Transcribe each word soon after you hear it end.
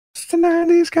the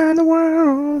 90s kind of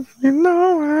world. You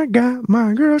know I got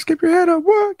my girls. Keep your head up.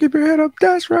 What? Keep your head up.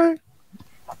 That's right.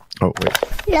 Oh, wait.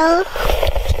 Hello.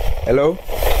 Hello?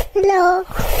 Hello.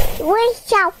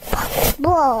 What's up,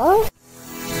 bro?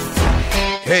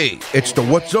 Hey, it's the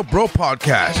What's Up Bro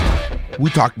podcast. We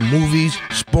talk movies,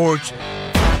 sports,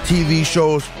 TV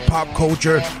shows, pop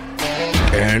culture,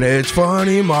 and it's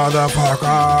funny,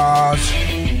 motherfuckers.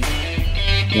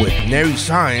 With nary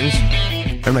signs.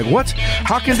 I'm like, what?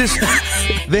 How can this...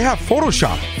 They have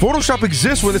Photoshop. Photoshop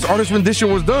exists when this artist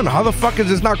rendition was done. How the fuck is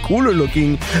this not cooler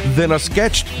looking than a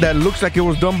sketch that looks like it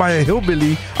was done by a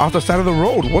hillbilly off the side of the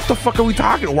road? What the fuck are we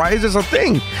talking? Why is this a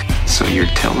thing? So you're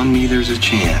telling me there's a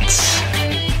chance?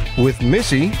 With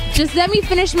Missy. Just let me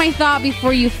finish my thought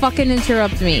before you fucking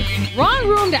interrupt me. Wrong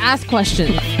room to ask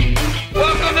questions.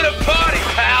 Welcome to the party,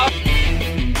 pal.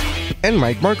 And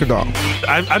Mike Mercadal.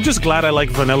 I'm just glad I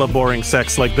like vanilla boring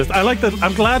sex like this.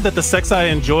 I'm glad that the sex I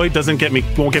enjoy won't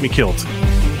get me killed.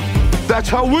 That's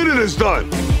how winning is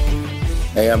done.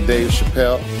 Hey, I'm Dave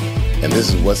Chappelle, and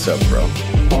this is What's Up, Bro.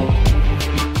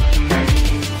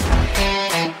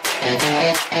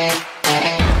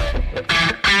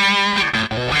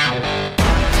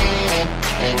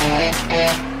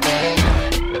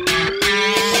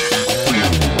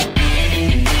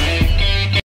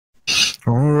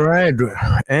 All right,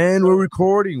 and we're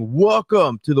recording.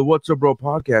 Welcome to the What's Up Bro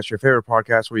podcast, your favorite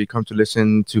podcast where you come to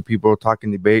listen to people talk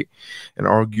and debate and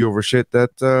argue over shit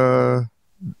that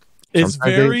is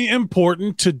very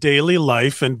important to daily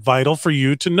life and vital for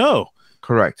you to know.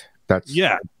 Correct. That's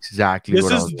exactly this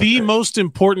what is the most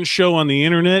important show on the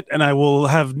internet, and I will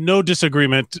have no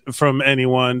disagreement from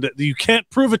anyone. You can't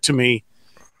prove it to me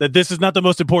that this is not the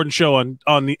most important show in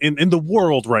the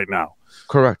world right now.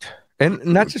 Correct. And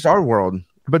not just our world,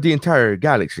 but the entire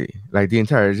galaxy. Like the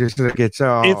entire, just like it's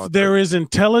if there is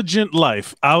intelligent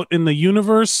life out in the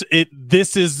universe,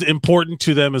 this is important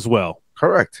to them as well.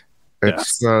 Correct.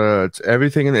 It's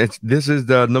everything, and this is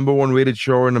the number one rated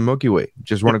show in the Milky Way.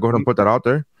 Just want to go ahead and put that out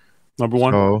there. Number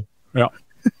one. So, yeah.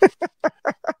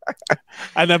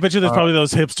 And I bet you there's probably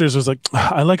those hipsters who's like,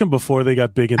 I like them before they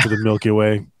got big into the Milky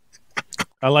Way.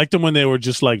 I liked them when they were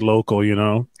just like local, you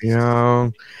know.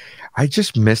 Yeah. I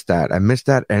just miss that. I miss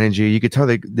that energy. You could tell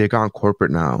they gone corporate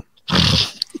now.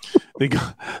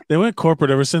 They went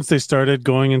corporate ever since they started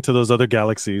going into those other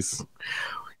galaxies.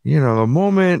 You know, the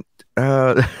moment.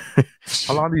 How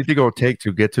long do you think it will take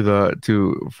to get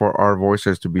for our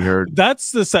voices to be heard?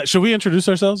 That's the set. Should we introduce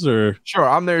ourselves or? Sure.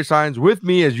 I'm Nary Signs. With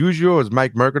me, as usual, is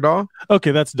Mike Mercadal.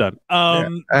 Okay, that's done.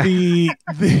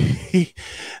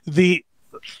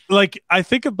 Like, I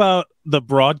think about the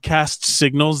broadcast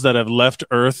signals that have left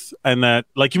Earth, and that,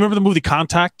 like, you remember the movie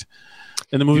Contact?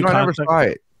 And the movie Contact? I never saw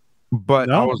it, but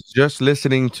I was just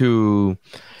listening to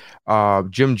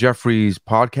Jim Jeffries'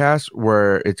 podcast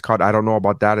where it's called I Don't Know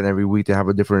About That, and every week they have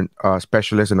a different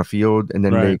specialist in a field, and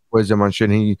then they quiz him on shit,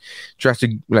 and he tries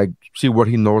to like see what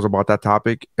he knows about that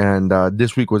topic. And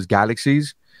this week was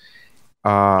galaxies.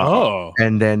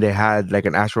 And then they had like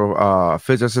an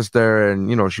astrophysicist there, and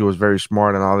you know, she was very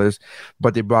smart and all this,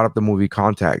 but they brought up the movie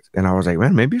Contact, and I was like,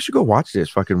 man, maybe you should go watch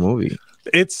this fucking movie.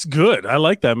 It's good. I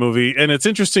like that movie, and it's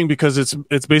interesting because it's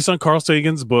based on Carl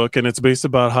Sagan's book, and it's based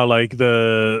about how like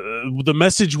the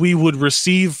message we would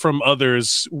receive from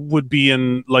others would be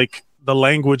in like the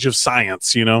language of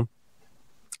science, you know.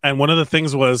 And one of the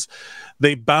things was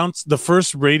they bounced the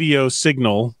first radio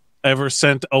signal ever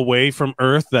sent away from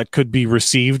Earth that could be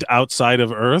received outside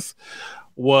of Earth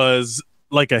was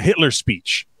like a Hitler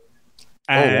speech.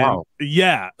 And, oh, wow.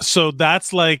 Yeah. So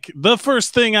that's like the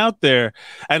first thing out there.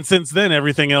 And since then,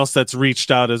 everything else that's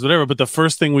reached out is whatever. But the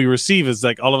first thing we receive is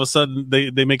like all of a sudden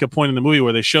they make a point in the movie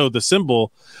where they show the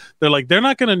symbol. They're like, they're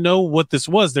not going to know what this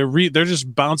was. They're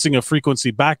just bouncing a frequency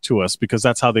back to us because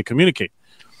that's how they communicate.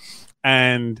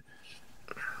 And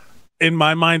in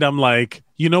my mind, I'm like,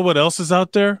 you know what else is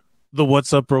out there? The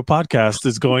What's Up Bro podcast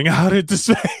is going out into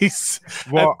space.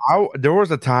 Well, there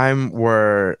was a time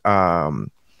where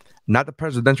not the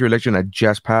presidential election that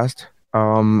just passed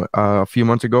a few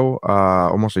months ago,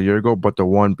 almost a year ago, but the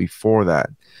one before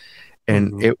that.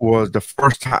 And it was the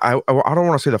first time, I don't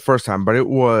want to say the first time, but it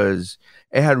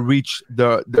had reached,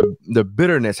 the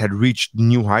bitterness had reached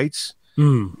new heights.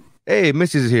 Hey,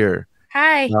 Missy's here.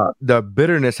 Hi. The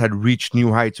bitterness had reached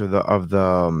new heights of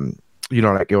the you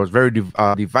know, like it was very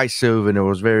divisive, and it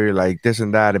was very like this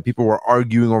and that, and people were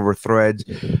arguing over threads,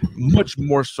 much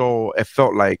more so it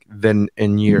felt like than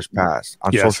in years past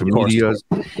on social medias.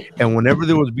 And whenever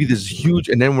there would be this huge,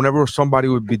 and then whenever somebody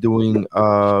would be doing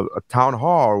a town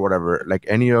hall or whatever, like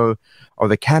any of of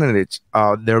the candidates,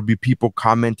 there'll be people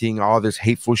commenting all this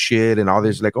hateful shit and all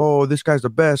this like, oh, this guy's the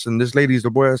best and this lady's the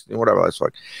worst and whatever that's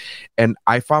like. And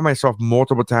I found myself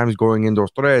multiple times going in those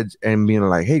threads and being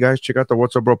like, hey guys, check out the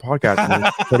What's Up Bro podcast, and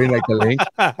putting like the link.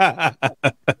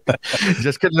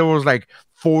 Just because there was like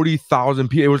 40,000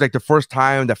 people. It was like the first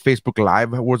time that Facebook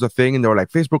Live was a thing, and they were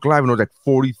like Facebook Live, and it was like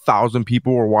 40,000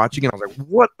 people were watching, and I was like,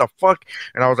 what the fuck?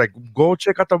 And I was like, go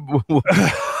check out the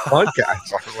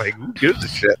podcast. I was like, who gives a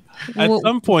shit? At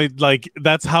some point, like,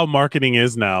 that's how marketing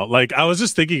is now. Like, I was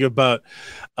just thinking about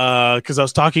because I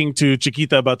was talking to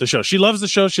Chiquita about the show. She loves the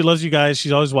show. She loves you guys.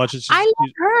 She always watches. I love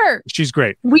her. She's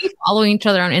great. We follow each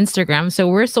other on Instagram, so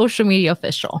we're social media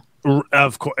official.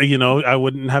 Of course, you know, I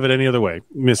wouldn't have it any other way,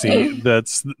 Missy.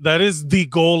 That is the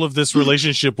goal of this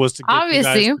relationship, was to get you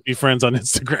guys to be friends on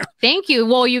Instagram. Thank you.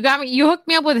 Well, you hooked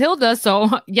me up with Hilda, so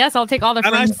yes, I'll take all the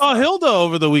friends. And I saw Hilda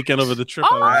over the weekend over the trip.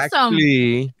 Oh, awesome.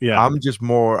 Actually, I'm just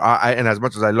more. And as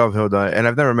much as I love Hilda, and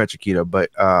I've never met Chiquita, but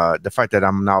the fact that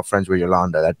I'm now friends with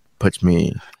Yolanda, that puts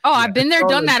me. Oh, I've been there,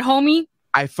 done that, homie.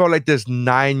 I felt like this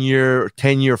 9-year,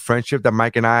 10-year friendship that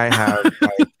Mike and I have.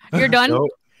 Like, you're done.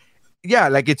 Yeah,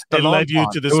 like it led you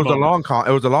to this. It was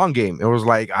it was a long game. It was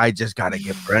like, I just gotta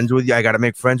get friends with you. I gotta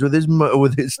make friends with his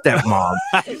stepmom,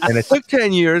 and it took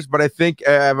 10 years, but I think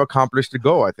I've accomplished the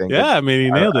goal. I think. Yeah, I mean,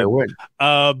 you nailed it. I win.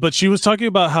 But she was talking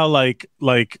about how like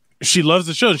she loves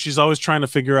the show, and she's always trying to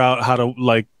figure out how to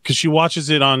because she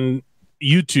watches it on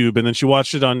YouTube, and then she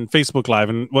watched it on Facebook Live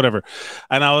and whatever.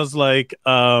 And I was like,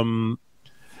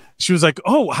 she was like,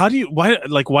 "Oh, why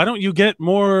don't you get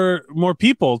more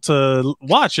people to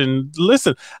watch and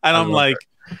listen?" And I'm like,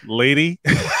 "Lady,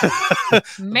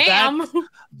 ma'am,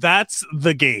 that's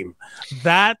the game.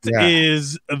 That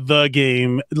is the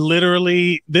game.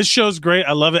 Literally, this show's great.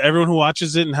 I love it. Everyone who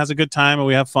watches it and has a good time, and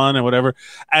we have fun and whatever.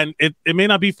 And it may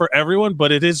not be for everyone,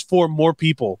 but it is for more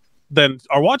people than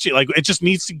are watching. Like, it just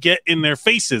needs to get in their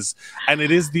faces, and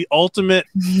it is the ultimate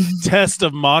test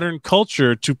of modern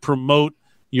culture to promote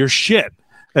your shit,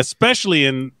 especially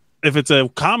if it's a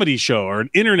comedy show or an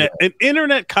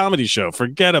internet comedy show.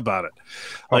 Forget about it.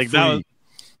 Like, that was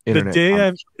the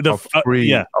day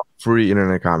free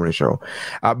internet comedy show.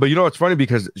 But you know, it's funny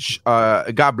because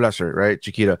God bless her, right,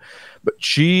 Chiquita, but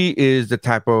she is the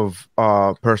type of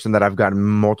person that I've gotten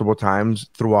multiple times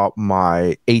throughout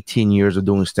my 18 years of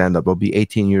doing stand-up. It'll be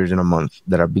 18 years in a month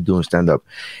that I'll be doing stand-up,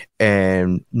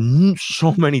 and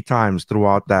so many times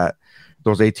throughout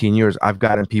those 18 years, I've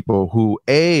gotten people who,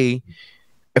 A,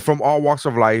 from all walks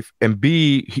of life, and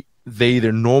B, they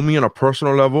either know me on a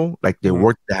personal level, like they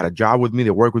had a job with me,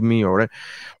 they work with me,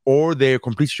 or they're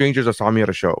complete strangers that saw me at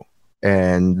a show.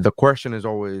 And the question is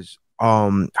always,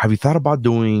 have you thought about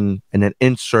doing and then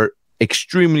insert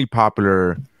extremely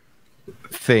popular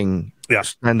thing,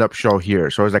 stand-up show here?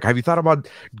 So it's like, have you thought about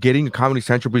getting Comedy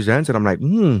Central Presents? And I'm like,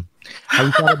 have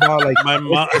you thought about like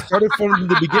it started from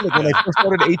the beginning. When I first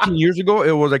started 18 years ago,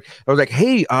 I was like,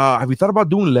 hey, have you thought about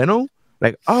doing Leno?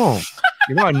 Like, oh,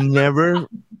 you know, I never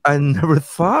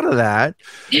thought of that.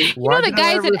 You know, the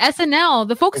guys at SNL,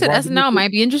 the folks at SNL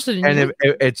might be interested in you.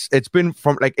 And it's been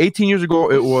from like 18 years ago.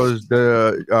 It was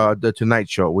the Tonight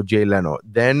Show with Jay Leno.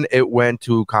 Then it went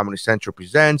to Comedy Central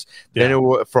Presents. Then it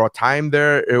was, for a time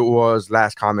there, it was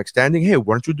Last Comic Standing. Hey,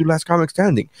 why don't you do Last Comic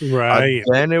Standing? Right.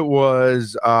 Then it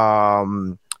was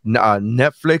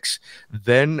Netflix.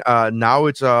 Then now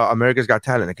it's America's Got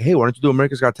Talent. Like, hey, why don't you do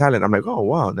America's Got Talent? I'm like, oh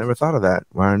wow, never thought of that.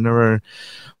 Well, I never.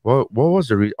 What was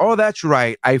the reason? Oh, that's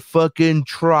right. I fucking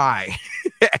try,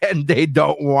 and they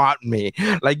don't want me.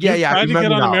 Like, yeah. Trying to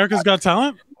get on America's Got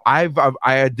Talent. I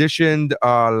auditioned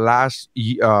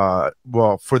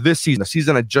for this season. The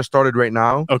season I just started right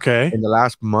now. Okay. In the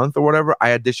last month or whatever,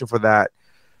 I auditioned for that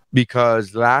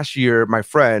because last year my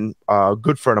friend, a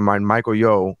good friend of mine, Michael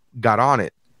Yo, got on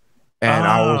it, and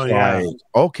I was like,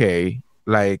 okay,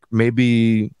 like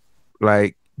maybe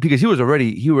like. Because he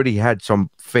already had some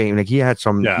fame, like he had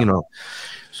some, you know.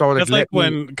 So I was like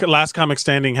when Last Comic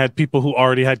Standing had people who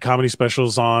already had comedy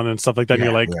specials on and stuff like that. And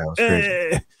you're like, it was crazy.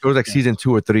 It was like season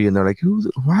 2 or 3, and they're like,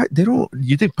 why they don't?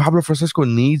 You think Pablo Francisco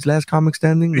needs Last Comic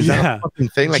Standing? Is that a fucking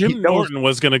thing? Like Jim Norton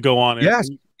was going to go on it. Yes.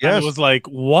 It was like,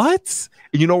 what?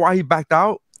 And you know why he backed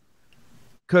out?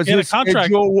 Because his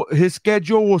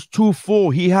schedule was too full.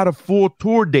 He had a full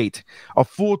tour date, a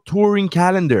full touring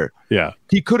calendar. Yeah.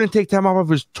 He couldn't take time off of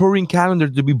his touring calendar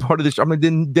to be part of this show. I'm like,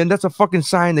 then that's a fucking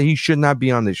sign that he should not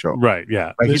be on the show. Right,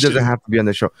 yeah. Like, he doesn't have to be on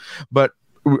the show. But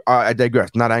I digress.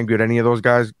 Not angry at any of those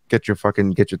guys. Get your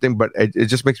thing. But it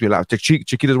just makes me laugh.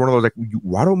 Chiquita's one of those like,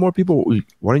 why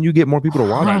don't you get more people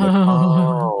to watch?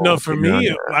 No, for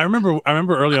me, I remember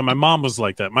earlier. My mom was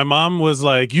like that. My mom was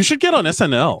like, you should get on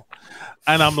SNL,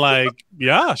 and I'm like,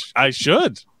 yeah, I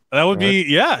should. That would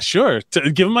be sure.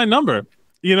 Give him my number.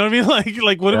 You know what I mean?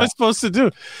 Like what am I supposed to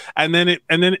do? And then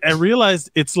I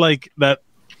realized it's like that.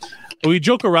 We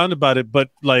joke around about it, but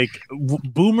like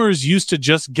boomers used to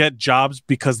just get jobs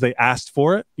because they asked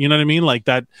for it. You know what I mean? Like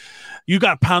that, you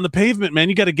got to pound the pavement, man.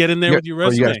 You got to get in there with your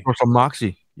resume. You got to show some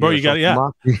moxie, bro. You got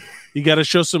to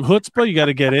show some chutzpah. You got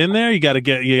to get in there. You got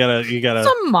to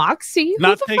some moxie.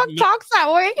 Who the fuck talks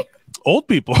that way? Old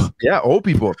people. Yeah, old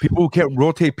people. People who can't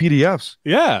rotate PDFs.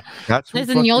 Yeah.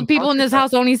 Listen, the old people in this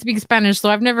house only speak Spanish,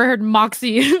 so I've never heard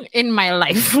moxie in my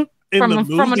life from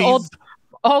an old.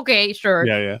 Okay, sure.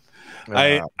 Yeah.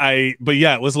 But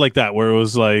yeah, it was like that where it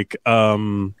was like,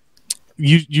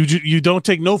 you don't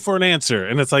take no for an answer,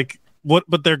 and it's like what?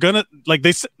 But they're gonna like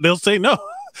they'll say no.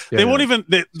 They won't even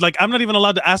I'm not even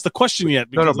allowed to ask the question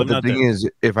yet. No, but the thing is,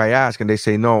 if I ask and they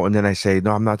say no, and then I say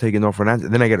no, I'm not taking no for an answer,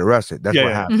 then I get arrested. That's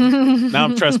what happens. Now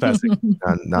I'm trespassing.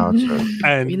 Now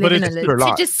it's but it's a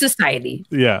litigious society.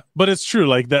 Yeah, but it's true.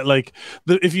 Like that. Like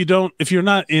if you're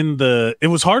not in the, it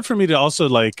was hard for me to also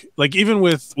like even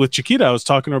with Chiquita, I was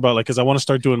talking to her about like because I want to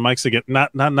start doing mics again.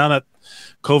 Not that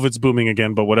COVID's booming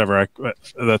again, but whatever.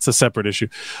 That's a separate issue.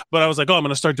 But I was like, I'm going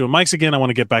to start doing mics again. I want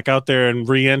to get back out there and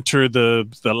re-enter the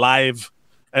live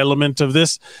element of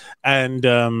this. And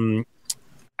I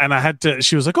had to.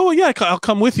 She was like, "Oh yeah, I'll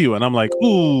come with you." And I'm like,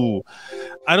 "Ooh,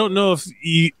 I don't know if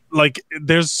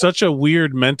there's such a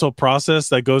weird mental process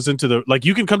that goes into the like.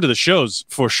 You can come to the shows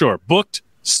for sure, booked."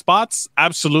 Spots,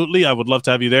 absolutely. I would love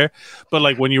to have you there. But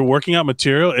like when you're working out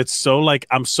material, it's so like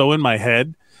I'm so in my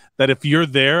head that if you're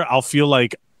there, I'll feel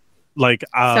like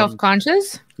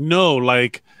self-conscious. No,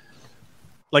 like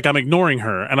I'm ignoring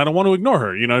her, and I don't want to ignore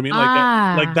her. You know what I mean?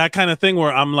 Like that kind of thing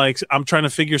where I'm like I'm trying to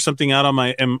figure something out in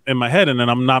my head, and then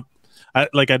I'm not.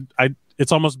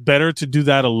 It's almost better to do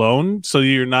that alone, so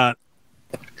you're not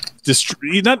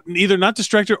either not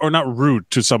distracted or not rude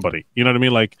to somebody. You know what I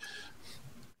mean? Like.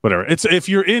 Whatever. It's if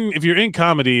you're in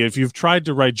comedy, if you've tried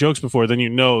to write jokes before, then you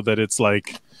know that it's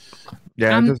like,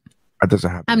 that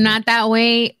doesn't happen. I'm not that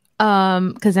way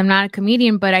because I'm not a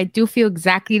comedian, but I do feel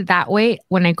exactly that way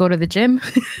when I go to the gym.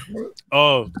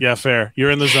 Oh yeah, fair.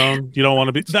 You're in the zone. You don't want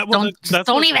to be that.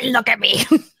 Don't even look at me.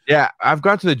 Yeah, I've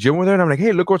gone to the gym with her, and I'm like,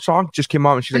 hey, look what song just came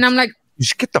out, and she's like, I'm like.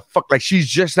 Just get the fuck like she's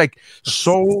just like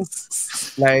so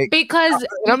like because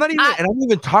and I'm not even I don't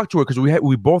even talk to her because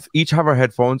we both each have our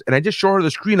headphones and I just show her the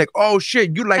screen like oh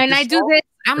shit you like and this I do song? this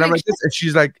I'm like this and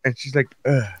she's like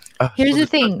here's the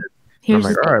thing I'm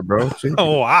like all right bro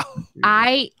oh wow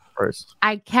I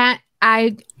can't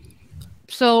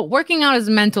so working out is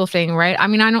a mental thing right I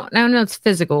mean I know it's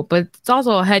physical but it's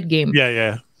also a head game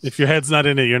yeah if your head's not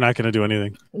in it you're not going to do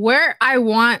anything what I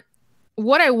want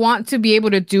to be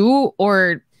able to do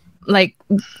or like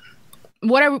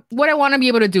what I want to be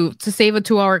able to do to save a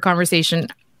 2-hour conversation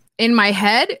in my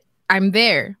head, I'm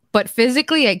there, but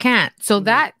physically I can't. So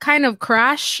that kind of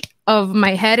crash of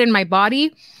my head and my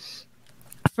body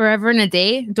forever and a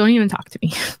day, don't even talk to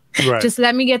me. Right. Just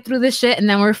let me get through this shit and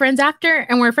then we're friends after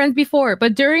and we're friends before,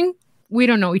 but during we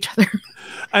don't know each other.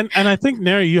 And I think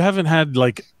Neri, you haven't had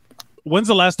like when's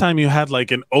the last time you had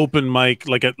like an open mic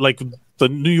like the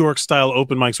New York style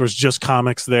open mics where it's just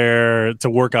comics there to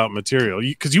work out material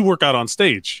because you work out on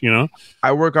stage, you know?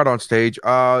 I work out on stage.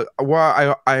 Well,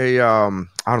 I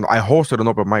don't know. I hosted an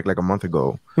open mic like a month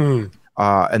ago,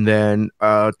 and then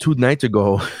 2 nights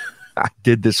ago, I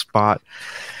did this spot.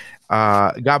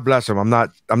 God bless him. I'm not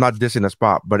dissing the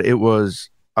spot, but it was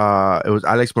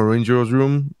Alex Maringero's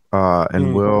room,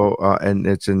 and Will, and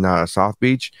it's in South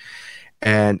Beach,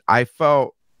 and I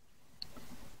felt.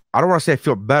 I don't want to say I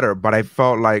feel better, but I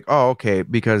felt like, oh, okay,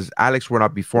 because Alex went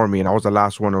up before me, and I was the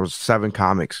last one. It was 7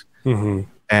 comics,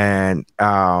 and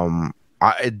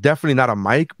definitely not a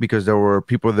mic because there were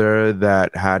people there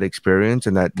that had experience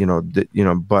and that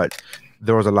but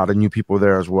there was a lot of new people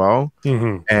there as well,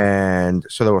 and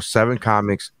so there were 7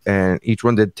 comics, and each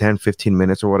one did 10, 15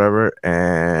 minutes or whatever,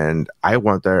 and I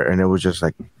went there, and it was just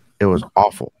like it was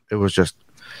awful. It was just.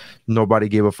 Nobody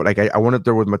gave a fuck. Like I went up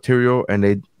there with material and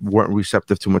they weren't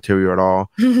receptive to material at all.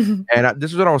 And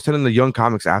this is what I was telling the young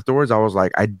comics afterwards. I was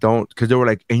like, I don't, because they were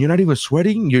like, and you're not even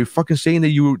sweating. You're fucking saying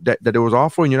that it was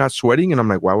awful and you're not sweating. And I'm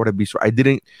like, why would I be? I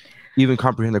didn't. even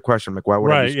comprehend the question. I'm like, why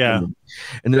would I be screaming?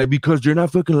 And they're like, because you're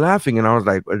not fucking laughing. And I was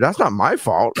like, that's not my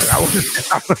fault. Like, I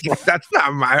was like, that's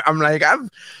not my. I'm like, I've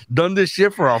done this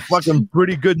shit for a fucking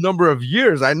pretty good number of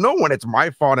years. I know when it's my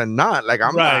fault and not. Like,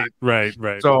 I'm not. Right.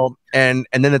 So and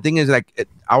then the thing is, like,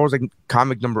 I was like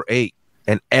comic number 8,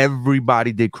 and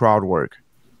everybody did crowd work.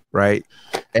 Right.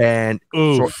 And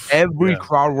so every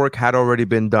crowd work had already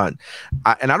been done.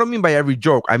 And I don't mean by every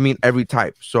joke, I mean every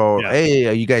type. So, hey,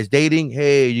 are you guys dating?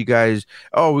 Hey, you guys,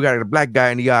 we got a black guy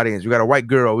in the audience. We got a white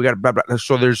girl. We got a blah, blah.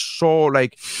 So there's so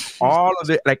like all of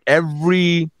it, like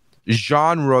every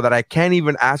genre that I can't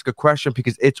even ask a question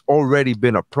because it's already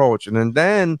been approached. And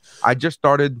then I just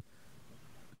started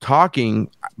talking,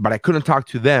 but I couldn't talk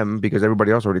to them because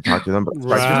everybody else already talked to them. But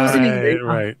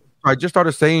Right. I just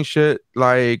started saying shit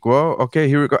like, well, okay,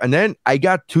 here we go. And then I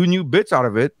got 2 new bits out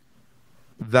of it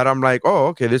that I'm like, oh,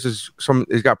 okay,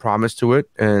 it's got promise to it.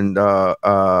 And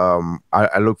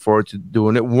I look forward to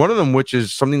doing it. One of them, which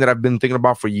is something that I've been thinking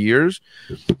about for years,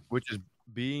 which is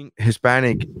being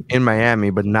Hispanic in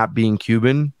Miami, but not being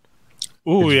Cuban.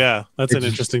 Oh, yeah. That's an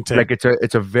interesting take. Like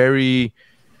it's a very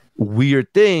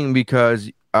weird thing because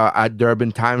there have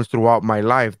been times throughout my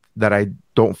life that I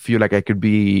don't feel like I could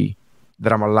be,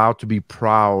 that I'm allowed to be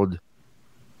proud.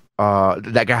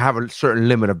 Like I have a certain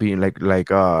limit of being like you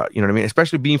know what I mean?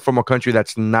 Especially being from a country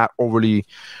that's not overly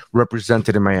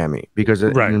represented in Miami, because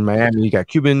in Miami you got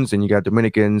Cubans and you got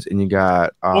Dominicans and you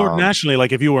got or nationally,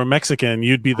 like if you were Mexican,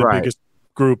 you'd be the biggest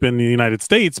group in the United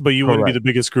States, but you wouldn't be the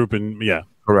biggest group in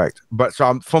Correct. But so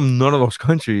I'm from none of those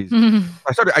countries.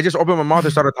 I just opened my mouth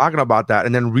and started talking about that.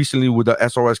 And then recently with the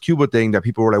SOS Cuba thing, that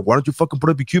people were like, why don't you fucking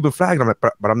put up your Cuban flag? And I'm like,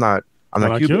 but I'm not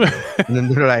Cuban. And then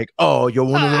they're like, oh, you're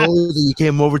one of those and you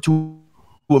came over to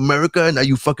America and now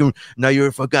you're fucking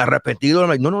arrepentido. I'm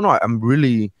like, no. I'm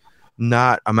really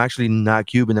not. I'm actually not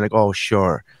Cuban. They're like, oh,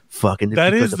 sure. Fucking.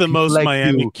 That is the most like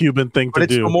Miami Cuban thing to do.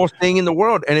 It's the most thing in the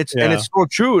world. And it's so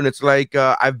true. And it's like,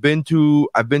 I've been to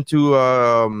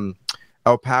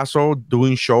El Paso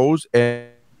doing shows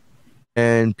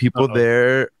and people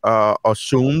there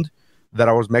assumed that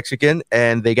I was Mexican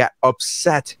and they got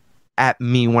upset at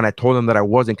me when I told them that I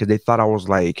wasn't, because they thought I was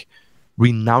like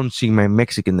renouncing my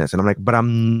Mexicanness. And I'm like, but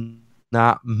I'm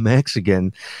not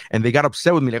Mexican. And they got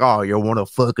upset with me, like, oh, you're one of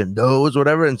fucking those,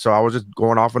 whatever. And so I was just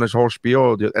going off on this whole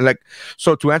spiel. And like,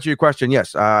 so to answer your question,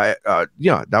 yes, that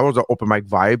was an open mic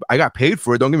vibe. I got paid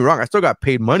for it. Don't get me wrong. I still got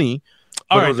paid money.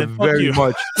 All right, then fuck you.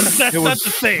 That's not the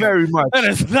same. Very much. That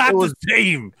is not the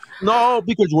same. No,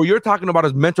 because what you're talking about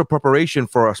is mental preparation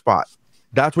for a spot.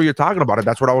 That's what you're talking about. And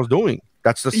that's what I was doing.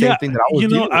 That's the same thing that I was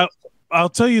doing. I'll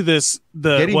tell you this.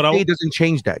 Getting paid doesn't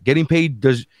change that.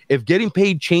 If getting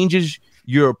paid changes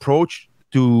your approach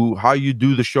to how you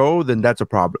do the show, then that's a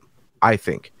problem. I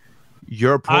think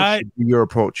your approach should be your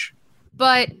approach.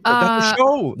 But that's a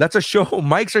show. That's a show.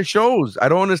 Mics are shows. I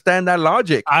don't understand that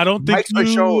logic. I don't think mics are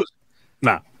shows.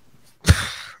 Nah.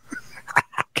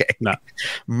 Okay. Nah.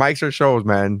 Mics are shows,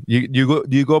 man. Do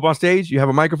you go up on stage? You have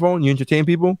a microphone. You entertain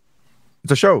people.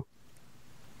 It's a show.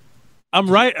 I'm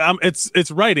right.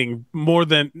 It's writing more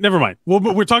than. Never mind.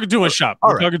 We're talking to a shop.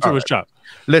 We're talking to a shop.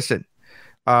 Listen.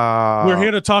 We're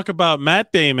here to talk about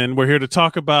Matt Damon. We're here to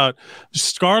talk about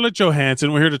Scarlett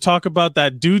Johansson. We're here to talk about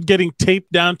that dude getting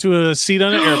taped down to a seat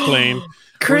on an airplane.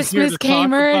 Christmas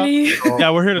came early.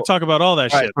 We're here to talk about all that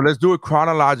shit. Right, so let's do it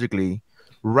chronologically.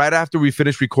 Right after we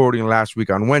finished recording last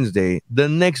week on Wednesday, the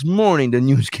next morning the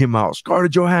news came out.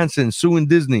 Scarlett Johansson suing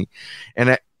Disney.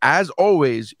 And as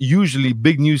always, usually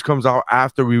big news comes out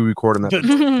after we record on that.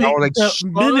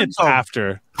 Minutes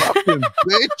after. Fucking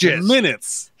bitches.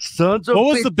 Minutes. Sons of What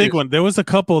was bitches. the big one? There was a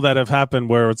couple that have happened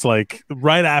where it's like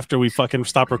right after we fucking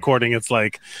stop recording, it's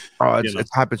like.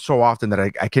 It's happened so often that I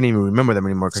can't even remember them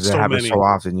anymore because it happens so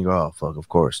often. You go, oh, fuck, of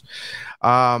course.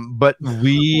 But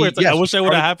we. I wish that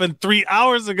would have happened 3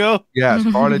 hours ago. Yeah,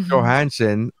 Scarlett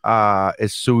Johansson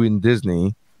is suing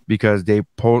Disney because they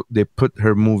put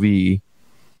her movie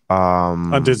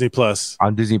on Disney Plus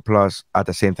at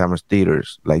the same time as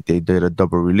theaters. Like they did a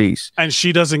double release, and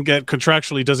she doesn't get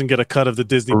a cut of the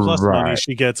Disney Plus money.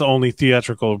 She gets only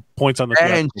theatrical points on the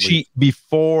theatrical and she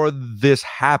before this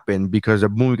happened, because the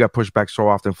movie got pushed back so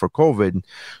often for COVID,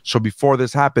 so before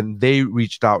this happened they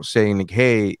reached out saying like,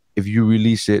 hey, if you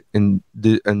release it on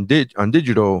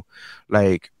digital,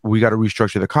 like we got to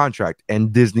restructure the contract.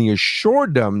 And Disney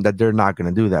assured them that they're not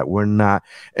going to do that. We're not.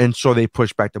 And so they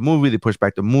pushed back the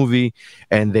movie.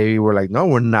 And they were like, no,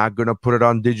 we're not going to put it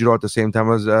on digital at the same time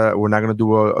as we're not going to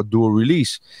do a dual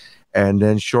release. And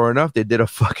then sure enough, they did a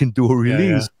fucking dual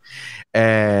release.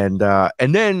 Yeah.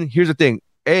 And then here's the thing.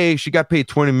 She got paid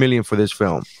 $20 million for this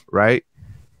film, right?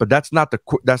 But that's not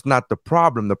the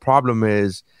problem. The problem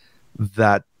is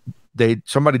that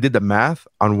somebody did the math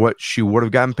on what she would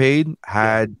have gotten paid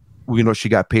had she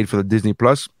got paid for the Disney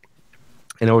Plus,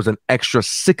 and it was an extra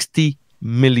 $60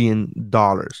 million.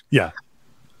 Yeah.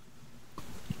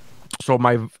 So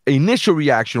my initial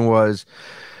reaction was,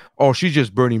 oh, she's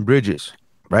just burning bridges,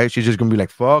 right? She's just gonna be like,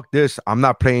 fuck this. I'm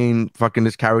not playing fucking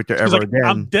this character ever again.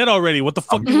 I'm dead already. What the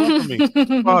fuck do you want from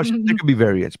me? Well, there could be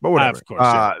variants, but whatever. Of course,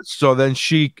 yeah. So then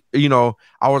she,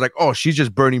 I was like, oh, she's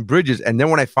just burning bridges. And then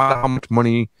when I found out how much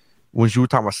money, when she was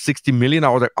talking about 60 million, I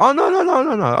was like, oh,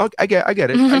 no. I get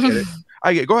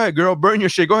it. Go ahead, girl. Burn your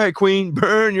shit. Go ahead, queen.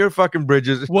 Burn your fucking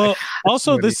bridges. Well,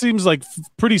 also, this seems like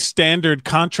pretty standard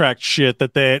contract shit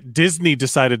that Disney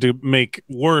decided to make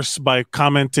worse by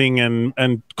commenting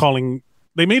and calling.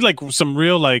 They made like some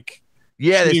real like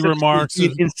remarks.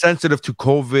 Insensitive to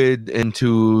COVID and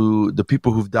to the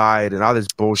people who've died and all this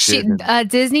bullshit.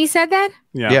 Disney said that?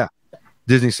 Yeah.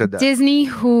 Disney said that. Disney,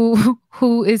 who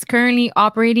is currently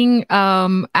operating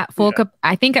at full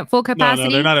I think at full capacity.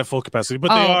 No, they're not at full capacity, but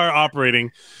they are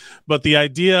operating. But the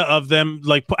idea of them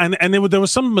like there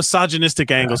was some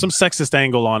misogynistic angle, some sexist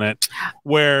angle on it,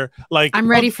 where like I'm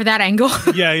ready for that angle.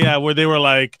 yeah, where they were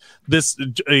like this,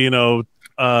 I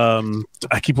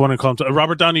keep wanting to call him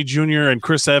Robert Downey Jr. and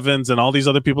Chris Evans and all these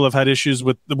other people have had issues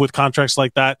with contracts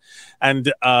like that,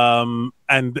 and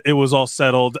it was all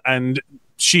settled, and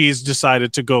she's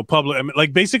decided to go public. I mean,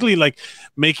 like basically like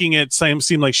making it seem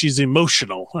like she's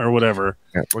emotional or whatever.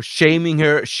 Yeah, or shaming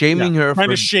her, trying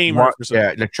to shame her.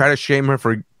 Like try to shame her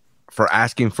for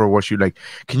asking for what she like.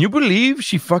 Can you believe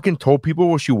she fucking told people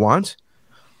what she wants?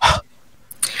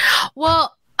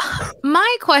 Well,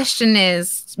 my question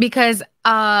is because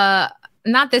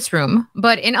not this room,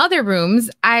 but in other rooms,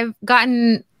 I've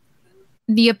gotten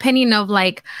the opinion of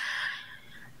like,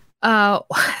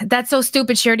 that's so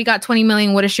stupid. She already got 20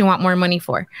 million. What does she want more money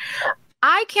for?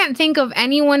 I can't think of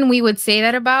anyone we would say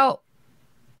that about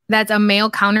that's a male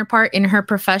counterpart in her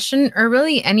profession or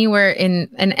really anywhere in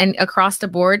and across the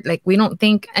board. Like we don't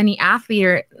think any athlete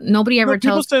or nobody ever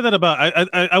tells. People say that about,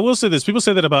 I will say this. People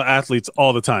say that about athletes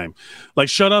all the time. Like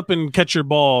shut up and catch your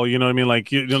ball. You know what I mean?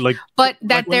 Like, but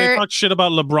that like when they talk shit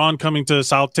about LeBron coming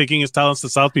to taking his talents to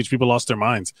South Beach, people lost their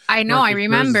minds. I know. I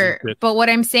remember. But what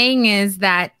I'm saying is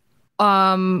that,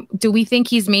 do we think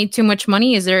he's made too much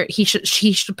money? Is there, he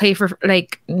should pay for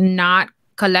like not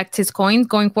collect his coins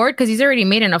going forward because he's already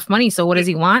made enough money. So what does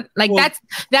he want? Like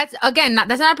that's again,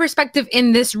 that's not a perspective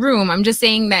in this room. I'm just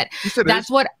saying that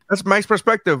that's Mike's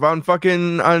perspective on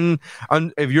fucking on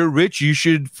if you're rich, you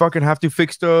should fucking have to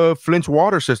fix the Flint's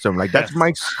water system. Like that's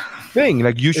Mike's thing.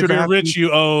 Like you should. If you're rich,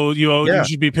 you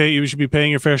should be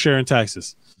paying your fair share in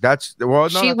taxes. That's we're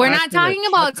not talking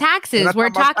about taxes.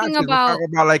 We're talking about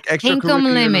like extra income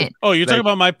limit. Oh, you're talking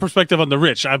about my perspective on the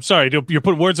rich. I'm sorry, you're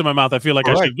putting words in my mouth. I feel like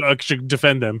I should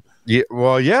defend them. Yeah,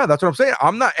 well, yeah, that's what I'm saying.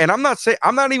 I'm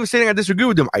not even saying I disagree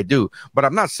with them. I do, but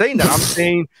I'm not saying that. I'm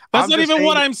saying that's not even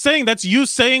what I'm saying. That's you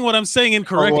saying what I'm saying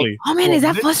incorrectly. Oh man, is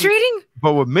that frustrating?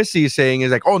 But what Missy is saying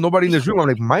is like, oh, nobody in this room. I'm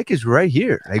like, Mike is right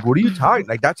here. Like, what are you talking?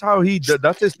 Like, that's how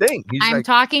that's his thing. I'm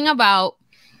talking about.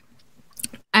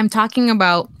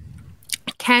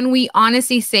 Can we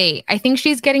honestly say, I think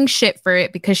she's getting shit for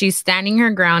it because she's standing her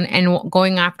ground and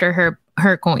going after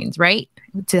her coins, right?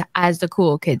 As the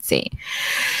cool kids say.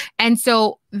 And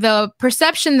so the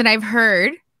perception that I've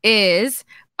heard is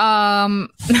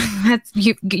that's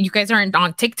you guys aren't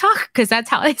on TikTok because that's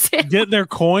how they say get their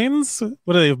coins.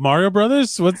 What are they, Mario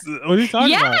Brothers? What are you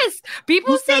talking about? Yes,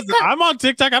 people say I'm on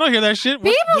TikTok. I don't hear that shit.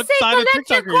 People say collect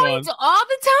your coins all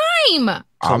the time.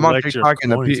 I'm on TikTok,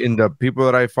 and the people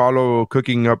that I follow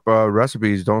cooking up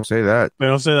recipes don't say that. They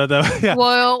don't say that. Yeah.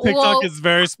 Well, TikTok is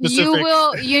very specific.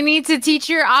 You need to teach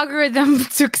your algorithm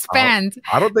to expand.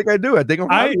 I don't think I do. I think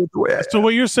So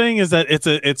what you're saying is that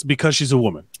it's because she's a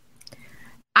woman.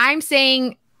 I'm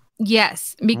saying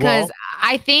yes, because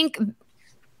I think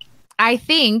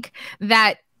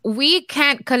that we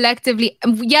can't collectively.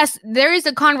 Yes, there is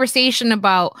a conversation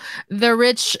about the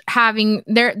rich having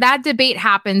that debate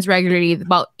happens regularly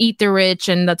about eat the rich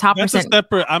and the top percent.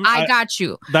 I got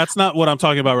you. That's not what I'm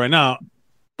talking about right now.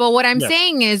 But what I'm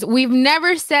saying is we've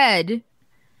never said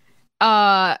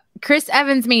Chris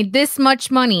Evans made this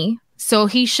much money, so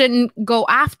he shouldn't go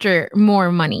after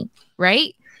more money,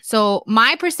 right? So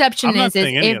my perception is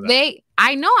if they,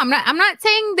 I know I'm not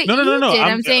saying that you did.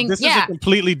 I'm saying this is a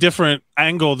completely different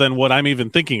angle than what I'm even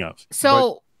thinking of.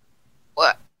 So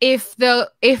if the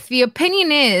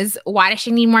opinion is why does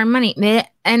she need more money,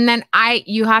 and then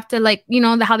you have to like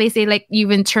how they say like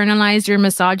you've internalized your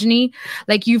misogyny,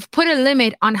 like you've put a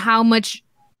limit on how much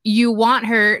you want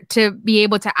her to be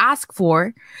able to ask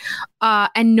for,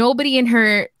 and nobody in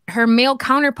her male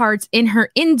counterparts in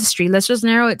her industry, let's just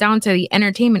narrow it down to the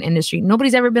entertainment industry,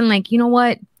 nobody's ever been like, you know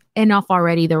what, enough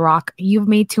already, The Rock, you've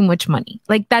made too much money.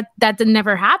 Like that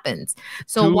never happens.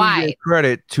 So to why? your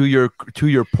credit to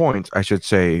your point, I should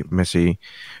say, Missy,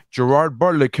 Gerard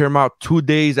Butler came out 2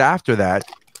 days after that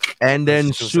and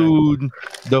then sued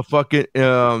the fucking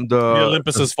the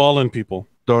Olympus Has Fallen people,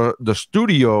 the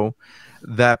studio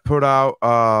that put out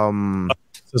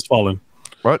Has Fallen.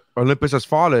 What? Olympus Has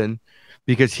Fallen,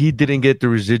 because he didn't get the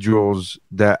residuals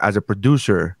that as a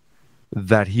producer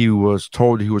that he was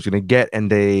told he was going to get.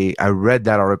 And I read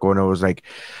that article and it was like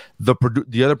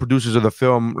the other producers of the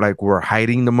film like were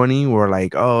hiding the money, were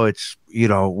like, oh, it's,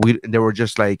 they were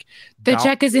just like, the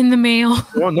check is in the mail.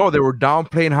 Well, no, they were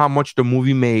downplaying how much the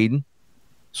movie made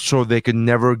so they could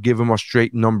never give him a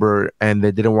straight number, and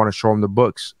they didn't want to show him the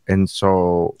books. And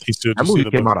so that movie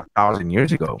came out 1,000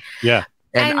 years ago. Yeah.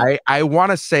 And I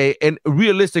want to say, and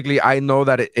realistically, I know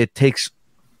that it takes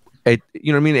it,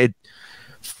 you know what I mean?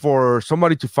 For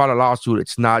somebody to file a lawsuit,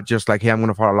 it's not just like, hey, I'm going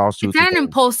to file a lawsuit. It's not an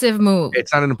impulsive move.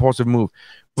 It's not an impulsive move.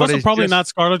 But it's probably not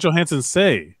Scarlett Johansson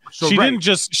say. So she didn't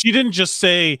just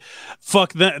say,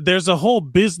 fuck that. There's a whole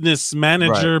business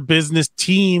manager, business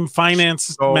team,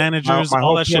 finance managers,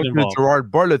 all that shit involved. The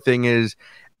Gerard Butler thing is,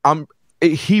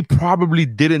 he probably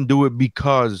didn't do it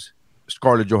because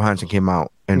Scarlett Johansson came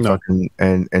out and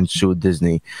and sued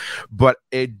Disney. But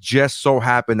it just so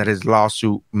happened that his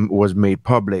lawsuit was made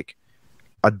public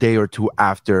a day or two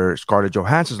after Scarlett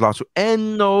Johansson's lawsuit,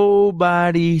 and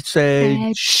nobody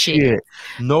said shit.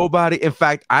 Nobody. In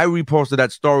fact, I reposted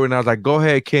that story and I was like, go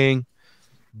ahead, King,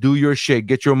 do your shit,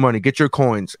 get your money, get your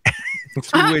coins.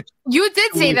 You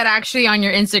did say that actually on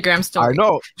your Instagram story. I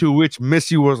know. To which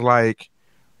Missy was like,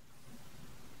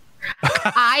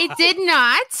 I did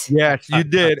not. Yes, you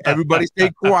did. Everybody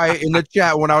stay quiet in the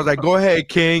chat when I was like, go ahead,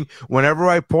 King. Whenever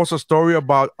I post a story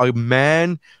about a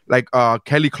man like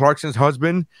Kelly Clarkson's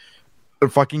husband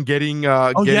fucking getting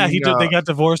he did. They got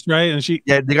divorced, right? And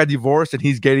they got divorced, and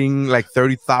he's getting like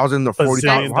 30,000 or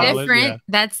 40,000. That's different. Yeah.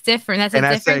 That's different. That's a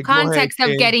different context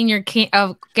of getting your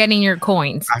getting your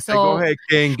coins. I said, go ahead,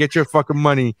 King, get your fucking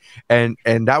money, and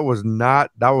that was the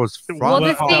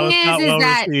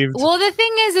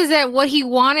thing is that what he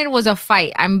wanted was a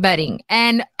fight. I'm betting,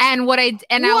 and I was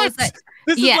like.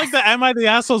 This is like the Am I the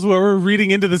Assholes where we're reading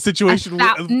into the situation.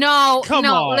 No,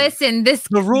 listen,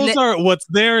 the rules are what's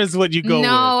there is what you go with.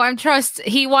 I'm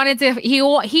he wanted to, he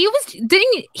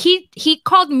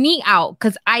called me out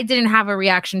because I didn't have a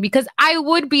reaction, because I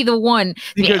would be the one.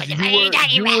 Because you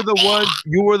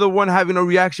were the one having a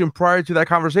reaction prior to that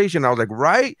conversation. I was like,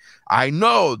 right? I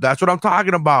know. That's what I'm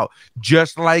talking about.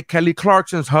 Just like Kelly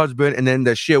Clarkson's husband, and then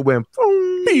the shit went boom.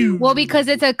 Well, because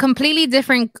it's a completely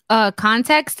different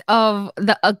context of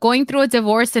the going through a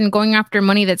divorce and going after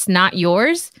money that's not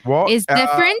yours is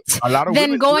different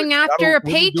than going after a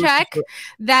paycheck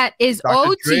that is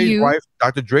owed to you.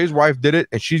 Dr. Dre's wife did it,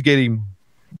 and she's getting.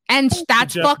 And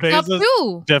that's fucked up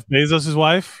too. Jeff Bezos'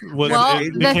 wife became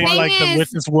like the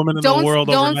richest woman in the world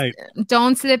overnight.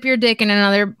 Don't slip your dick in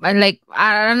another. Like,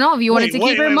 I don't know, if you wanted to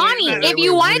keep your money. If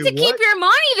you wanted to keep your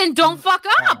money, then don't fuck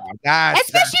up.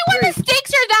 Especially when the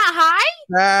stakes are that high.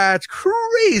 That's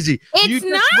crazy. It's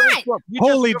not.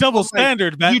 Holy double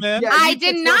standard, Batman. I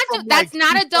did not. That's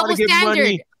not a double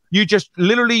standard. You just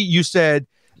you said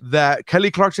that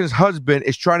Kelly Clarkson's husband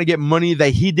is trying to get money that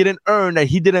he didn't earn, that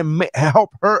he didn't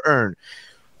help her earn.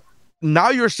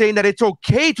 Now you're saying that it's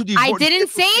okay to divorce. I didn't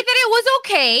say that it was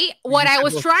okay. What I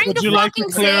was trying to fucking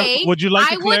say. Would you like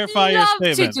to clarify your statement? I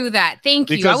would love to do that.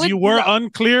 Thank you. Because you were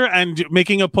unclear and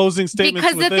making opposing statements.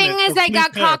 Because the thing is, I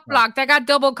got cock blocked. I got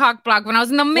double cock blocked when I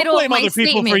was in the middle of my statement. Blame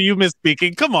other people for you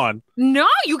misspeaking. Come on. No,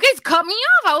 you guys cut me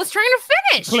off. I was trying to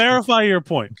finish. Clarify your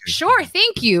point. Sure.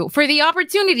 Thank you for the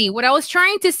opportunity. What I was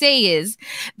trying to say is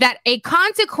that a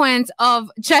consequence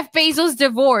of Jeff Bezos'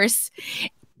 divorce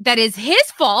that is his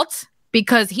fault,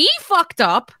 because he fucked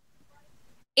up,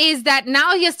 is that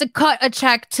now he has to cut a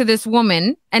check to this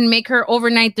woman and make her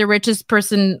overnight the richest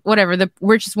person, whatever, the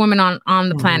richest woman on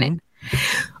the planet.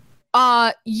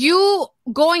 You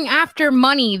going after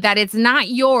money that it's not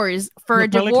yours for a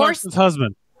Kelly divorce. Clarkson's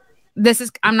husband. This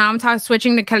is I'm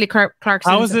switching to Kelly Clarkson.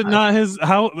 How is it not his?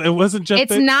 How it wasn't Jeff?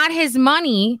 It's not his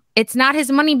money. It's not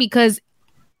his money because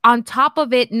on top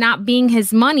of it not being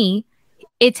his money,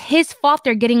 it's his fault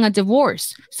they're getting a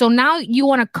divorce. So now you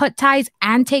want to cut ties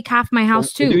and take half my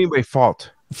house too. What do you mean by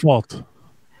fault? Fault.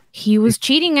 He was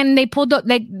cheating, and they pulled up.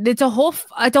 Like it's a whole Did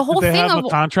they thing have of a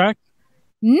contract.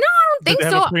 No, I don't think Did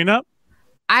they so. have a prenup?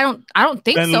 I don't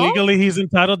think then so. Legally, he's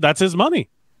entitled. That's his money.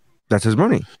 That's his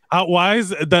money. Why is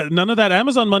that? None of that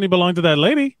Amazon money belonged to that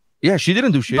lady. Yeah, she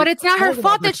didn't do shit. But it's not her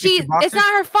fault that it's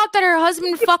not her fault that her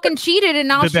husband fucking cheated and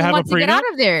now Did she they have wants a to get prenup?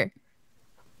 out of there.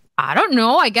 I don't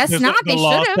know. I guess not. The They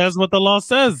law should have. says what the law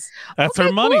says. That's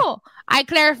her money. Cool. I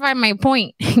clarified my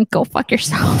point. Go fuck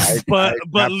yourself. But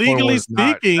that legally point was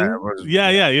not- speaking, that was-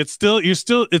 yeah, it's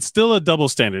still a double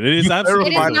standard. It is You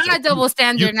absolutely. It is not a double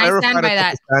standard, and I stand by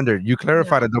that. Standard. You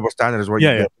clarified a double standard is what Yeah,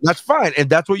 you yeah. did. That's fine, and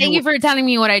that's what Thank you for telling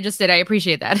me what I just did. I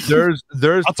appreciate that. There's.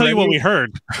 I'll tell you what we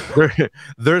heard.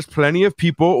 There's plenty of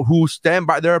people who stand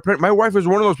by their. My wife is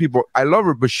one of those people. I love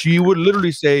her, but she would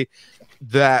literally say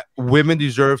that women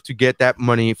deserve to get that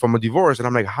money from a divorce, and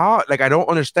I'm like, how? Like, I don't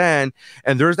understand.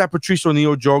 And there's that Patrice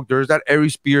O'Neal joke. There's that Ari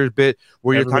Spears bit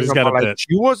where Everybody's you're got talking a about like bit.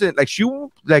 she wasn't like she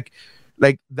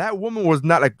like that woman was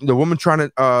not like the woman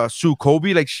trying to sue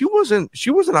Kobe. Like she wasn't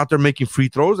out there making free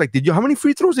throws. Like, how many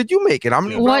free throws did you make? And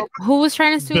I'm What? Who was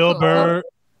trying to sue? Bill Burr,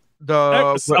 the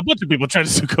a bunch of people trying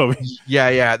to sue Kobe.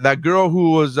 yeah, that girl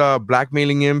who was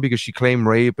blackmailing him because she claimed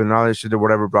rape and all this shit or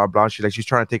whatever, blah blah. She's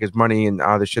trying to take his money and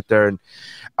all this shit there, and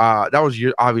that was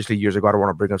obviously years ago. I don't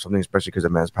want to bring up something, especially because the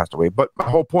man's passed away. But my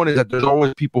whole point is that there's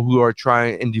always people who are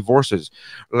trying in divorces,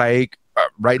 like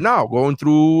right now going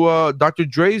through Dr.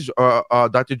 Dre's.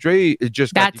 Dr. Dre is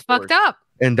just got That's divorced. fucked up.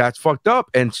 And that's fucked up.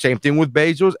 And same thing with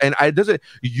Bezos. And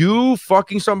you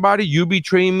fucking somebody, you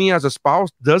betraying me as a spouse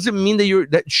doesn't mean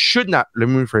that should not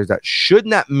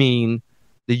mean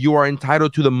that you are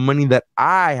entitled to the money that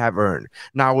I have earned.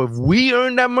 Now, if we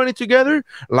earn that money together,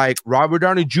 like Robert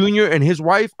Downey Jr. and his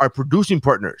wife are producing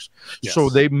partners. Yes. So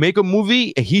they make a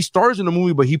movie and he stars in the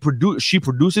movie, but she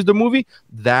produces the movie.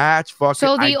 That's fucking.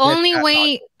 So the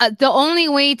only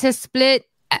way to split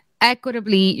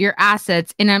equitably your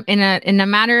assets in a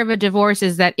matter of a divorce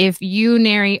is that if you,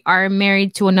 Neri, are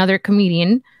married to another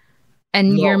comedian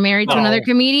and you're married to another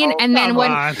comedian, and then when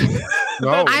I'm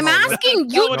asking,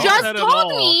 you just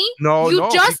told me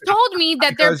told me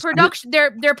that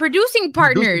they're producing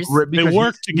partners. They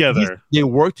work together. They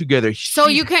work together. So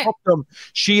you can.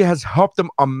 She has helped them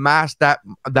amass that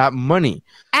money.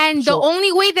 And the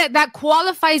only way that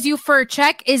qualifies you for a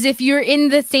check is if you're in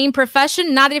the same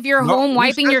profession, not if you're home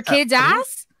wiping your kid's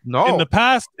ass. No. In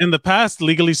the past,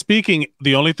 legally speaking,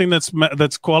 the only thing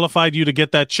that's qualified you to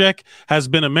get that check has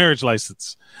been a marriage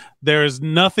license. There is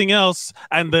nothing else,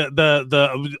 and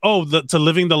to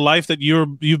living the life that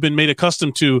you've been made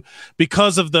accustomed to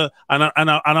because of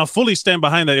and I'll fully stand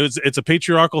behind that. It's a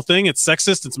patriarchal thing. It's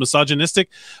sexist. It's misogynistic,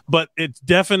 but it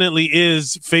definitely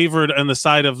is favored on the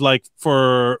side of like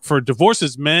for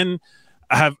divorces. Men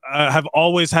have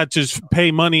always had to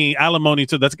pay money, alimony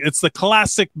to that. It's the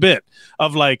classic bit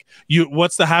of like,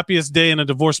 what's the happiest day in a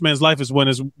divorced man's life is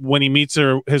when he meets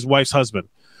his wife's husband,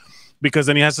 because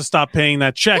then he has to stop paying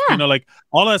that check, like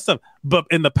all that stuff. But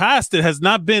in the past, it has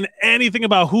not been anything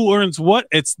about who earns what.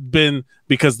 It's been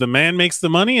because the man makes the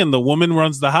money and the woman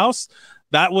runs the house.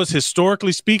 That was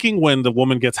historically speaking when the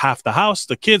woman gets half the house,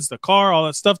 the kids, the car, all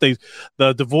that stuff.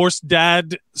 The divorced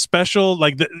dad special,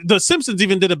 like the Simpsons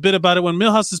even did a bit about it when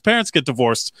Milhouse's parents get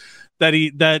divorced. That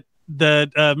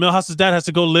Milhouse's dad has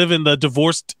to go live in the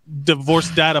divorced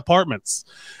dad apartments.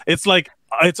 It's like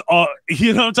it's all,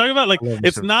 you know what I'm talking about. Like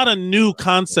it's not a new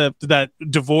concept that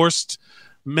divorced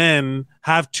men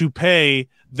have to pay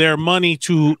their money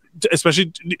to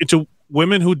especially to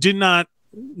women who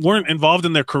weren't involved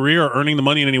in their career or earning the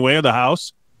money in any way of the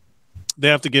house. They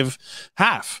have to give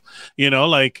half,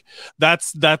 like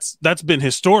that's been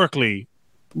historically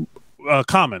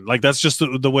common. Like that's just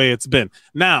the way it's been.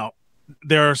 Now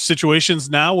there are situations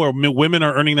now where women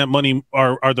are earning that money,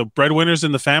 are the breadwinners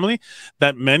in the family,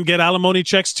 that men get alimony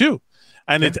checks too.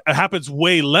 And it happens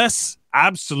way less,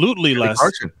 absolutely less.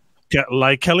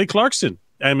 Like Kelly Clarkson.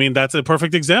 I mean, that's a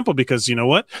perfect example because you know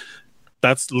what?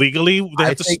 That's legally, they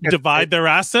have to divide their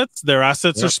assets. Their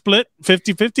assets are split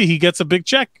 50-50. He gets a big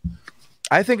check.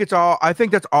 I think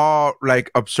that's all like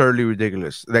absurdly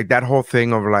ridiculous. Like that whole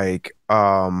thing of like,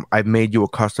 I've made you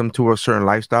accustomed to a certain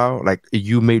lifestyle. Like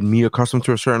you made me accustomed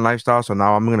to a certain lifestyle. So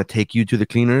now I'm going to take you to the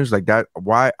cleaners like that.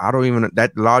 Why?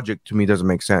 That logic to me doesn't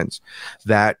make sense.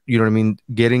 That, you know what I mean?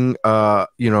 Getting, I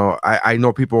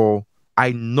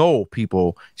know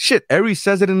people. Shit, Ari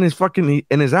says it in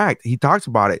his act. He talks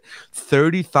about it.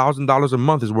 $30,000 a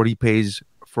month is what he pays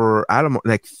for alimony.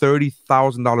 Like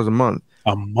 $30,000 a month.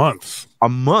 A month. A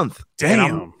month.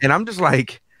 Damn. And I'm just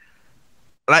like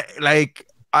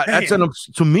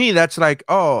to me that's like,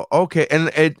 oh, okay,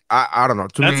 and I don't know.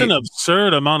 That's an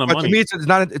absurd amount of money. To me, it's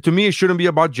not. To me, it shouldn't be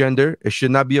about gender. It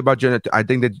should not be about gender. I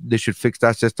think that they should fix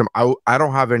that system. I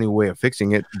don't have any way of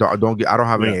fixing it. I don't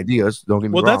have any ideas. Don't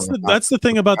get me wrong. That's the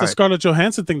thing about the Scarlett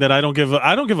Johansson thing that I don't give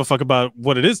a fuck about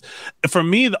what it is. For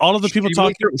me, all of the people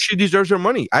talking, she deserves her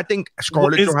money. I think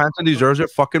Scarlett Johansson deserves her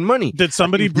fucking money. Did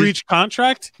somebody breach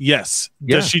contract? Yes.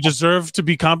 Does she deserve to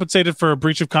be compensated for a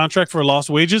breach of contract for lost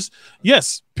wages?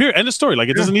 Yes. Period. End of story. Like,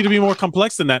 it doesn't need to be more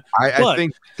complex than that. I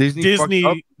think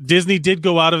Disney did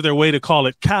go out of their way to call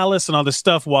it callous and all this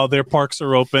stuff while their parks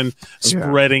are open,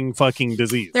 spreading fucking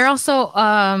disease. They're also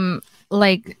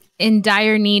like in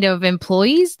dire need of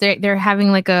employees. They're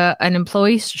having like an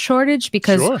employee shortage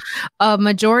because a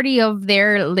majority of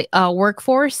their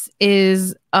workforce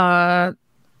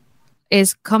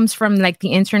comes from like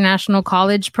the international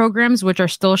college programs, which are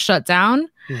still shut down.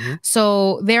 Mm-hmm.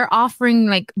 So they're offering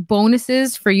like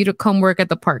bonuses for you to come work at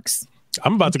the parks.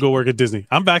 I'm about to go work at Disney.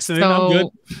 I'm vaccinated. I'm good.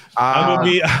 I'll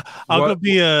go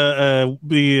be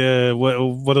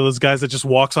one of those guys that just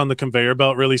walks on the conveyor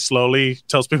belt really slowly,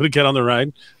 tells people to get on the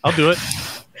ride. I'll do it.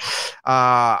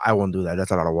 I won't do that.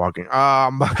 That's a lot of walking. But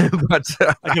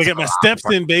I gotta get my steps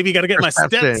in, baby. Gotta get my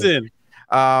steps in.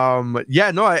 I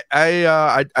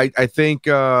think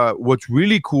what's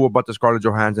really cool about the Scarlett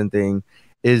Johansson thing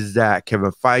is that Kevin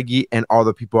Feige and all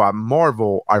the people at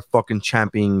Marvel are fucking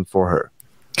championing for her.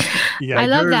 Yeah, I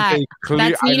love that.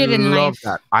 That's needed in life.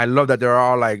 I love that they're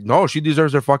all like, no, she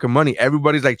deserves her fucking money.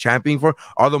 Everybody's like championing for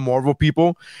all the Marvel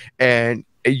people, and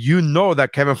you know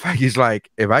that Kevin Feige's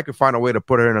like, if I could find a way to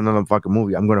put her in another fucking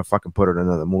movie, I'm gonna fucking put her in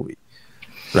another movie.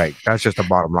 Like, that's just the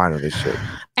bottom line of this shit.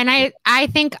 And I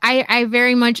think I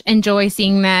very much enjoy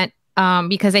seeing that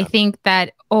because I think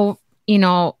that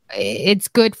it's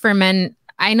good for men.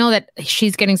 I know that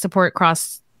she's getting support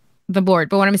across the board,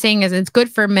 but what I'm saying is it's good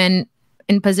for men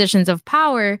in positions of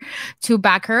power to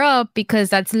back her up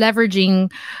because that's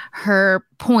leveraging her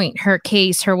point, her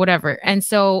case, her whatever. And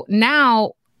so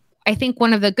now I think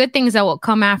one of the good things that will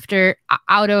come out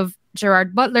of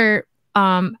Gerard Butler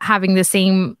having the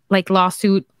same like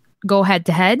lawsuit go head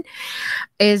to head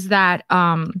is that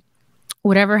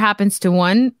whatever happens to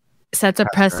one sets a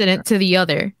precedent to the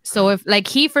other. So if like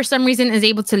he for some reason is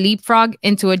able to leapfrog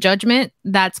into a judgment,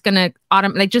 that's gonna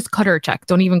just cut her a check.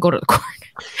 Don't even go to the court.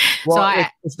 Well,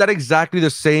 it's not exactly the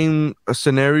same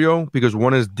scenario because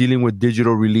one is dealing with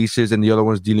digital releases and the other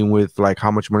one's dealing with like how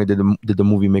much money did the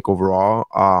movie make overall.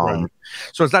 Right.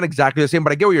 So it's not exactly the same,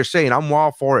 but I get what you're saying. I'm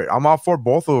all for it. I'm all for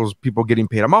both of those people getting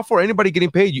paid. I'm all for anybody getting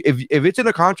paid. If it's in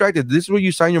a contract, if this is what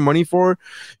you sign your money for,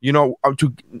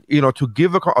 to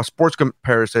give a sports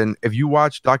comparison, if you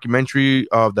watch documentary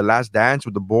of The Last Dance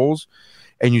with the Bulls,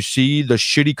 and you see the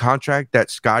shitty contract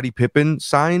that Scottie Pippen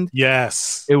signed.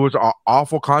 Yes. It was an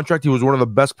awful contract. He was one of the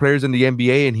best players in the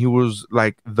NBA, and he was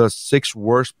like the sixth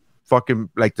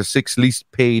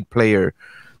least paid player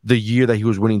the year that he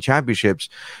was winning championships.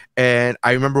 And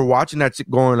I remember watching that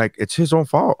going like, it's his own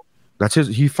fault.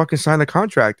 He fucking signed a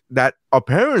contract that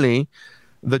apparently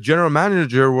the general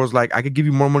manager was like, I could give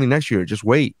you more money next year. Just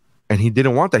wait. And he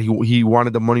didn't want that. He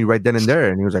wanted the money right then and there.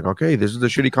 And he was like, okay, this is the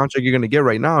shitty contract you're going to get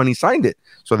right now. And he signed it.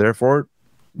 So therefore,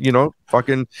 but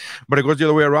it goes the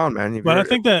other way around, man. But I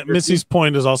think that Missy's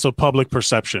point is also public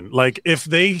perception. Like, if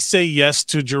they say yes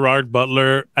to Gerard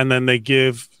Butler and then they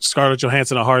give Scarlett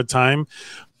Johansson a hard time,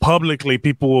 publicly,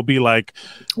 people will be like,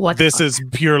 this is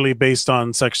purely based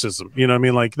on sexism. You know what I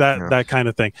mean? Like that kind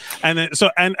of thing. And then,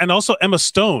 and also Emma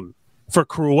Stone for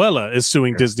Cruella is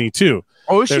suing Disney too.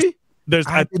 Oh, is she?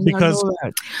 Because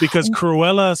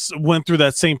Cruella went through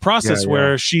that same process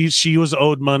where she was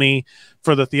owed money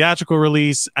for the theatrical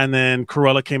release, and then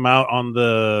Cruella came out on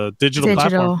the digital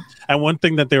platform. And one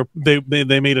thing that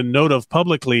they made a note of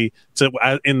publicly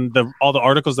in all the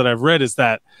articles that I've read is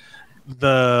that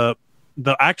the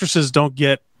actresses don't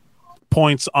get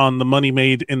points on the money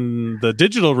made in the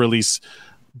digital release.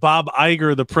 Bob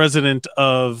Iger, the president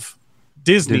of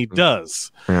Disney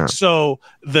does. Yeah. So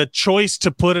the choice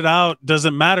to put it out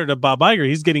doesn't matter to Bob Iger.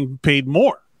 He's getting paid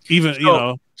more.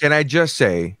 Can I just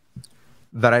say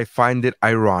that I find it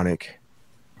ironic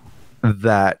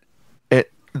that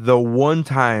the one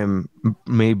time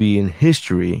maybe in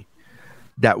history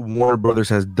that Warner Brothers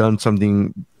has done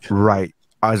something right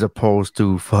as opposed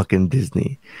to fucking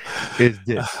Disney is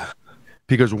this.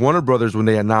 Because Warner Brothers, when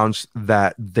they announced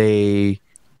that they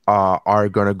are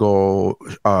gonna go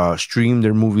stream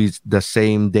their movies the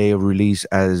same day of release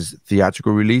as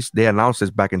theatrical release. They announced this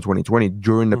back in 2020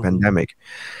 during the pandemic.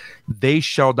 They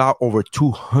shelled out over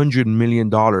 $200 million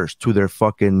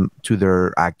to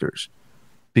their actors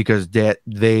because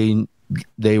they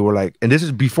they were like, and this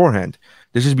is beforehand.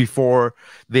 This is before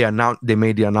they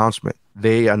made the announcement.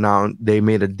 They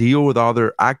made a deal with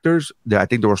other actors. I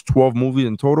think there was 12 movies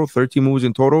in total, 13 movies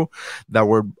in total that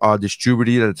were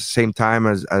distributed at the same time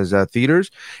as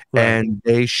theaters. Right. And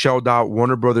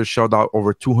Warner Brothers shelled out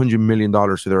over $200 million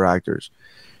to their actors.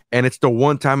 And it's the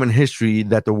one time in history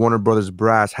that the Warner Brothers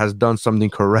brass has done something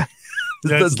correct.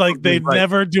 It's like they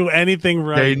never do anything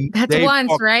right. That's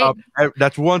once, right?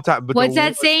 That's one time. But what's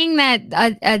that saying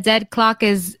that a dead clock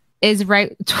is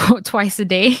right twice a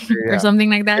day or something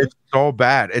like that? It's so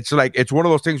bad. It's like, it's one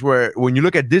of those things where when you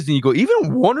look at Disney, you go,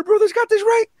 even Warner Brothers got this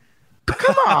right?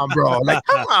 Come on, bro. Like,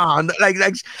 come on. Like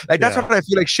that's what I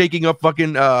feel like shaking up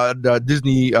fucking the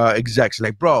Disney execs.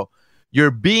 Like, bro,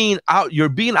 you're being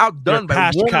outdone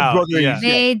by Warner Brothers. Yeah.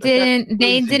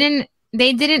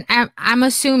 They didn't. I'm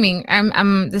assuming.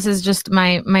 This is just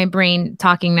my brain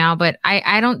talking now, but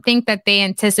I don't think that they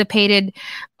anticipated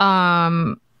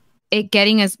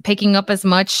it picking up as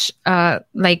much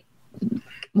like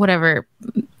whatever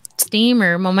steam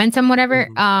or momentum, whatever.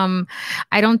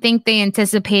 I don't think they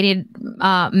anticipated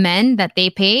men that they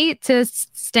pay to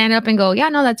stand up and go, yeah,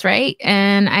 no, that's right.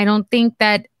 And I don't think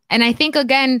that. And I think,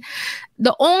 again,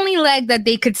 the only leg that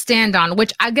they could stand on,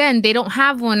 which, again, they don't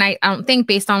have one, I don't think,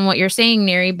 based on what you're saying,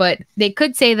 Neri, but they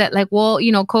could say that, like, well,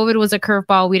 you know, COVID was a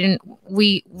curveball.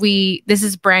 This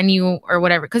is brand new or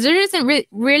whatever. Because there isn't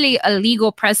really a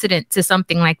legal precedent to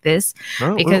something like this.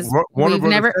 No, because Warner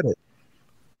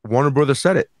Brothers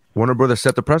said it. Warner Brothers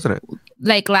set the precedent.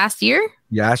 Like last year?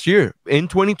 Last year. In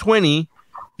 2020.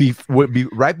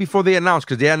 Right before they announced,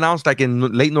 because they announced like in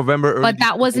late November. But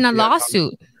that wasn't a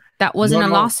lawsuit. That wasn't a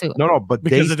lawsuit. No, but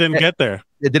because it didn't get there.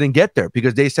 It didn't get there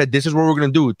because they said this is what we're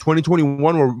gonna do.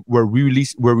 2021, we're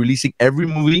releasing every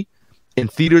movie in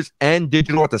theaters and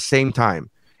digital at the same time,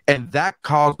 and that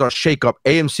caused a shakeup.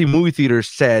 AMC movie theaters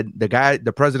said the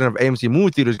president of AMC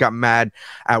movie theaters got mad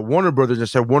at Warner Brothers and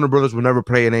said Warner Brothers will never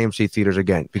play in AMC theaters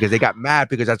again because they got mad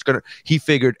because he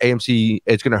figured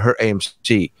it's gonna hurt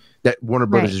AMC. That Warner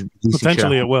Brothers is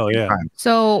potentially it will, yeah.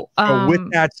 So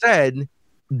with that said,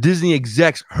 Disney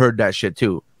execs heard that shit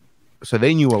too, so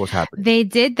they knew what was happening. They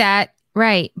did that,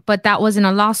 right? But that wasn't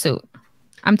a lawsuit.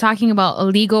 I'm talking about a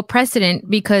legal precedent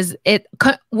because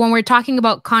when we're talking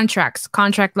about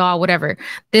contract law, whatever,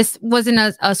 this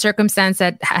wasn't a circumstance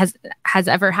that has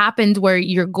ever happened where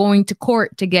you're going to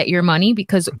court to get your money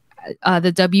because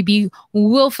the WB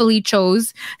willfully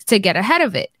chose to get ahead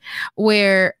of it,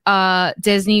 where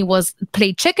Disney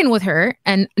played chicken with her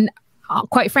and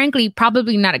quite frankly,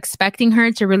 probably not expecting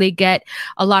her to really get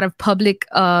a lot of public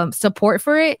support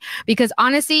for it. Because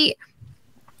honestly,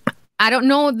 I don't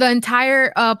know the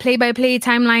entire play-by-play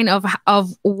timeline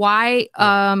of why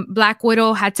Black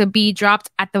Widow had to be dropped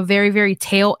at the very, very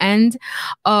tail end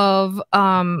of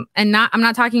I'm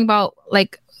not talking about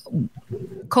like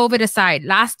COVID aside.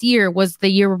 Last year was the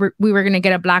year we were going to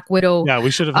get a Black Widow. Yeah, we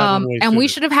should have had one. And we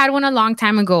should have had one a long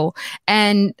time ago.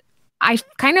 And I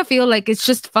kind of feel like it's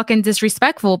just fucking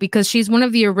disrespectful because she's one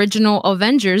of the original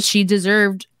Avengers. She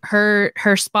deserved her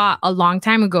spot a long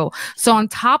time ago. So on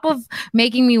top of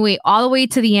making me wait all the way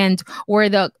to the end where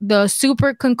the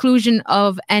super conclusion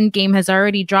of Endgame has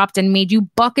already dropped and made you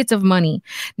buckets of money,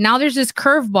 now there's this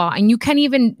curveball and you can't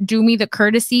even do me the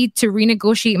courtesy to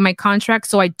renegotiate my contract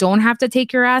so I don't have to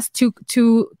take your ass to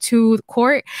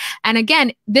court. And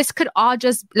again, this could all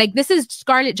just like, this is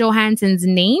Scarlett Johansson's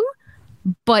name,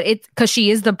 but it's because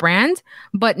she is the brand,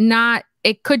 but not,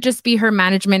 it could just be her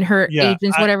management, her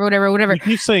agents, whatever. You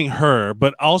keep saying her,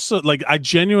 but also like, I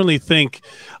genuinely think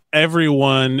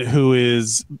everyone who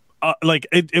is like,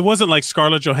 it wasn't like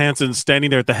Scarlett Johansson standing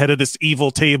there at the head of this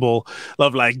evil table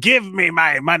of like, give me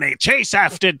my money, chase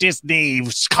after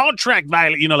Disney's contract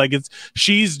violation. You know, like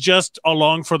she's just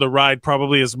along for the ride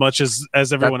probably as much as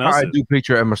everyone else. I do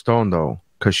picture Emma Stone though.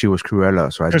 Because she was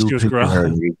Cruella, so I do picture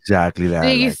her exactly that.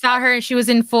 You saw her, and she was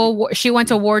in full. She went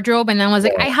to wardrobe, and then was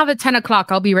like, "I have a 10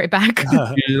 o'clock. I'll be right back."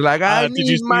 She's like, "I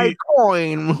need my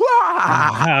coin.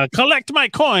 Collect my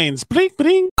coins, bling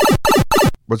bling."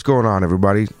 What's going on,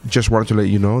 everybody? Just wanted to let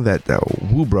you know that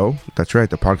Woo Bro, that's right,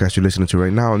 the podcast you're listening to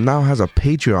right now has a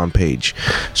Patreon page.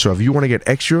 So if you want to get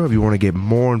extra, if you want to get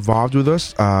more involved with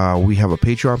us, we have a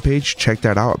Patreon page. Check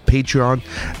that out,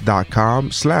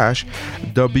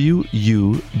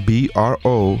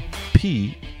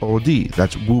 patreon.com/WUBROPOD.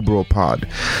 That's Woo Bro Pod.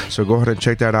 So go ahead and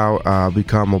check that out.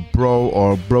 Become a bro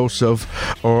or broseph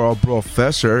or a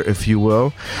professor, if you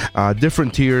will.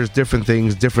 Different tiers, different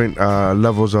things, different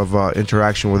levels of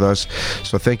interaction interaction with us.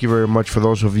 So thank you very much for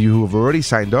those of you who have already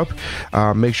signed up.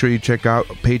 Make sure you check out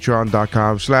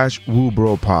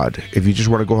patreon.com/WooBroPod. If you just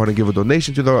want to go ahead and give a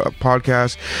donation to the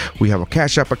podcast, we have a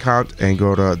Cash App account, and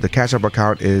go to the Cash App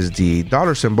account is the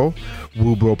dollar symbol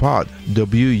WooBroPod,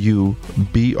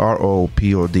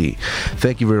 WUBROPOD.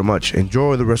 Thank you very much.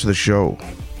 Enjoy the rest of the show.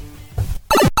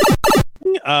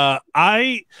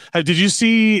 Did you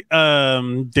see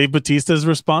Dave Bautista's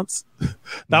response?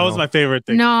 That was my favorite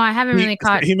thing. No, I haven't really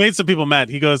caught. He made some people mad.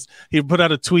 He put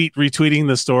out a tweet retweeting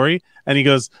the story, and he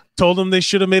goes, told them they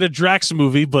should have made a Drax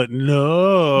movie, but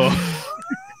no.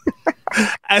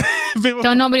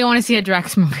 Don't nobody want to see a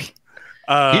Drax movie.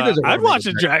 I'd watch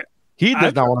a Drax. He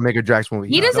does not want to make a Drax movie.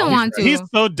 He doesn't want to. He's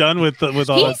so done with all.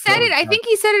 He said it. I think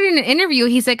he said it in an interview.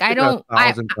 He's like, I'm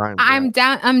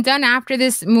down. I'm done after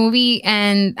this movie.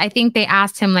 And I think they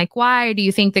asked him like, why do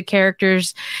you think the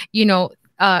characters,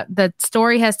 the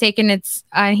story has taken its.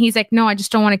 He's like, no, I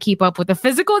just don't want to keep up with the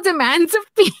physical demands of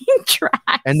being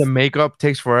Drax. And the makeup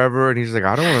takes forever. And he's like,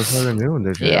 I don't want to start doing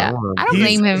this. Yeah, I don't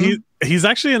blame him. He's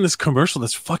actually in this commercial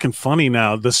that's fucking funny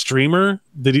now. The streamer.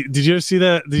 Did you ever see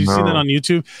that? Did you see that on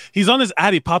YouTube? He's on his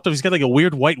ad. He popped up. He's got like a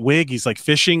weird white wig. He's like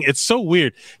fishing. It's so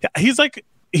weird. He's like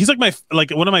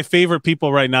one of my favorite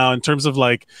people right now in terms of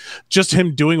like just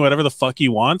him doing whatever the fuck he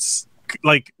wants.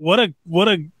 Like what an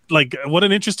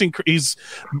interesting. He's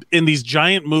in these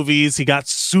giant movies. He got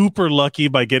super lucky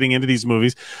by getting into these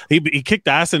movies. He kicked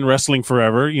ass in wrestling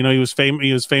forever. He was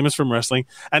famous from wrestling,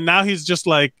 and now he's just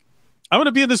like, I'm going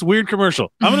to be in this weird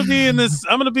commercial. I'm going to be in this.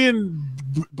 I'm going to be in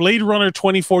Blade Runner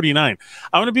 2049.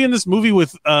 I'm going to be in this movie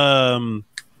with Jodie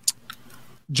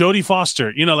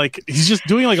Foster. Like he's just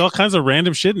doing like all kinds of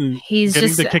random shit and he's getting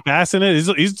just to kick ass in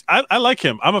it. I like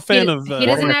him. I'm a fan of. He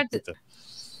doesn't have to.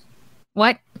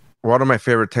 What? One of my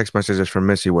favorite text messages from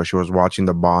Missy was she was watching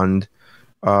the Bond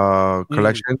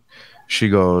collection. She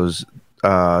goes,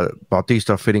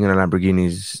 Bautista fitting in a Lamborghini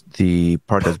is the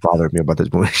part that's bothered me about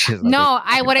this movie.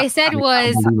 What I said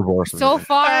was, so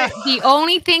far, the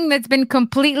only thing that's been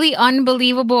completely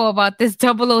unbelievable about this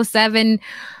 007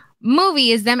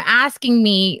 movie is them asking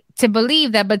me to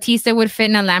believe that Bautista would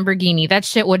fit in a Lamborghini. That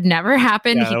shit would never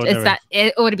happen.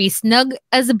 It would be snug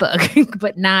as a bug,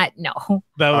 but not, no.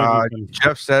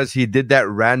 Jeff says he did that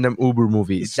random Uber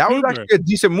movie. That was actually a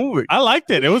decent movie. I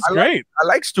liked it. It was great. I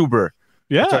like Stuber.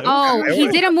 Yeah. He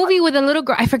did a movie with a little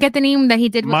girl. I forget the name that he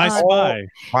did. My Spy.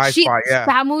 My Spy, yeah.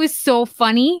 That movie is so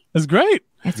funny. It's great.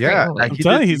 It's great. I'm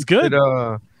telling you, he's good.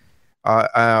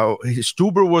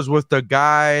 Stuber was with the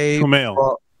guy.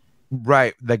 Kumail.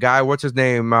 Right. The guy, what's his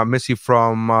name? Missy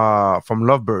from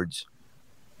Lovebirds.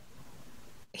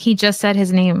 He just said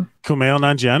his name. Kumail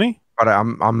Nanjiani? But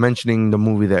I'm mentioning the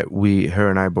movie that her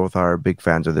and I both are big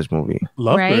fans of this movie.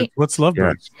 Lovebirds. Right? What's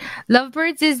Lovebirds? Yeah.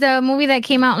 Lovebirds is the movie that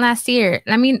came out last year.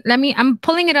 I'm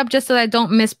pulling it up just so that I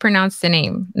don't mispronounce the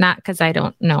name. Not because I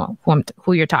don't know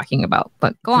who you're talking about,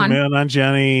 but go on. Kumail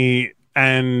Nanjiani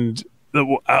and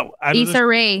Issa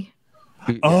Rae.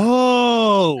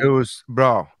 Oh. It was,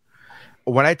 bro.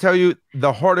 When I tell you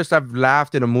the hardest I've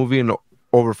laughed in a movie in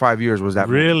over 5 years was that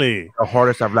really movie. The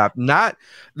hardest I've laughed. Not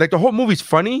like the whole movie's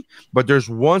funny, but there's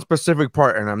one specific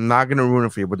part, and I'm not gonna ruin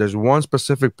it for you, but there's one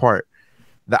specific part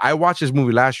that I watched this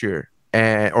movie last year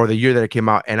or the year that it came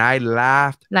out, and I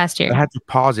laughed last year. I had to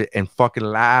pause it and fucking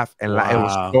laugh and laugh. It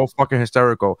was so fucking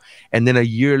hysterical. And then a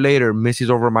year later, Missy's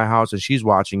over at my house and she's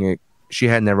watching it. She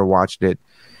had never watched it,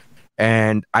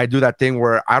 and I do that thing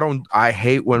where I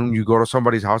hate when you go to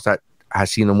somebody's house that has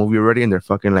seen a movie already and they're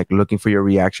fucking like looking for your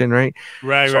reaction, right?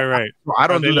 Right. I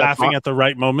don't do that. Laughing at the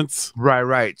right moments.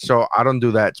 Right. So I don't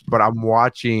do that, but I'm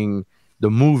watching the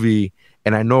movie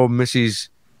and I know Missy's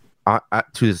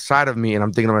to the side of me and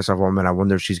I'm thinking to myself, oh man, I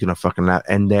wonder if she's gonna fucking laugh.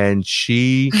 And then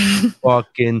she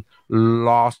fucking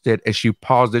lost it and she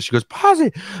paused it. She goes, pause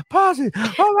it. Oh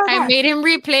my God. I made him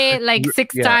replay it like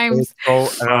 6 times. I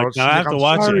have to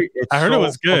watch it. I heard it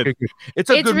was good. It's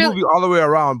a good movie all the way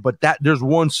around, but there's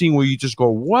one scene where you just go,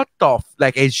 what the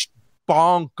like it's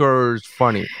bonkers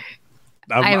funny.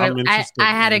 I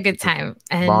had a good time.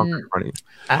 And bonkers funny.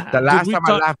 The last time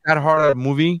I laughed that hard at a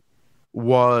movie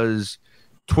was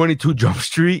 22 Jump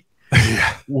Street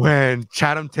when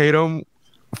Channing Tatum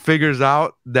figures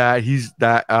out that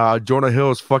Jonah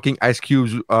Hill is fucking Ice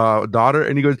Cube's daughter,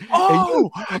 and he goes, "Oh,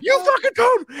 you fucking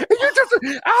told, and you just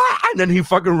and then he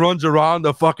fucking runs around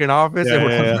the fucking office, and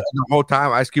the whole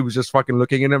time Ice Cube was just fucking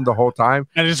looking at him the whole time,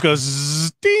 and it just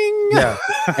goes ding. Yeah,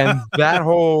 and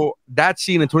that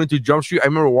scene in 22 Jump Street, I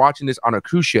remember watching this on a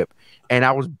cruise ship, and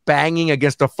I was banging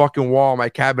against the fucking wall in my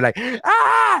cabin like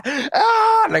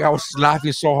Like I was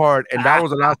laughing so hard, and that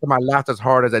was the last time I laughed as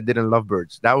hard as I did in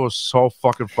Lovebirds. That was so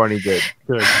fucking funny, good.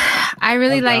 I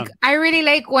really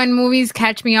like when movies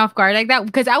catch me off guard like that,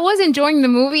 because I was enjoying the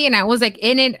movie and I was like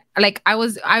in it, like I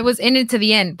was in it to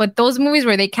the end. But those movies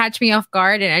where they catch me off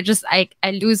guard and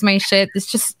I lose my shit,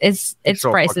 it's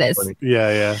so priceless.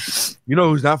 Yeah. You know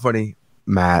who's not funny?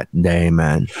 Matt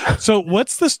Damon. So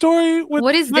what's the story with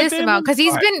what is Matt this Damon? about? Because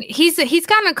he's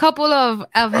gotten a couple of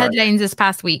headlines this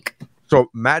past week. So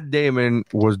Matt Damon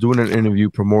was doing an interview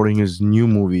promoting his new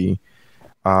movie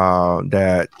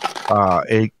that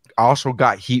it also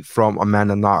got heat from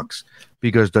Amanda Knox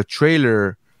because the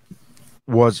trailer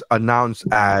was announced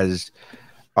as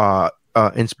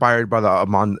inspired by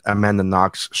the Amanda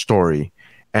Knox story,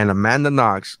 and Amanda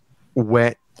Knox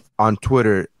went on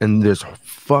Twitter in this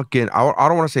fucking I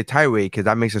don't want to say tirade because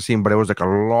that makes it seem, but it was like a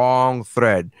long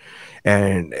thread,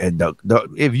 and the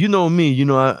if you know me, you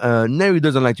know Neri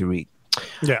doesn't like to read.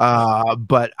 Yeah.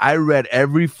 But I read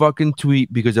every fucking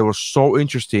tweet because it was so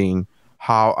interesting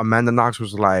how Amanda Knox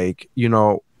was like, you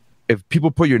know, if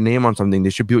people put your name on something, they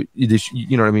should be,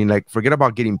 you know what I mean? Like, forget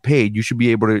about getting paid. You should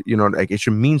be able to, you know, like it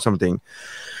should mean something.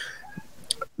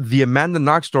 The Amanda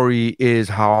Knox story is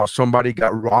how somebody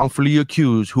got wrongfully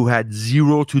accused who had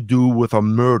zero to do with a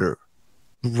murder.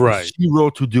 Right. Zero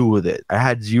to do with it. I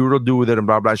had zero to do with it and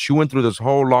blah, blah. She went through this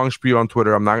whole long spiel on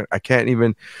Twitter. I can't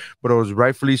even, but it was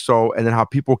rightfully so. And then how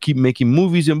people keep making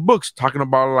movies and books talking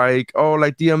about like, oh,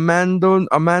 like the Amanda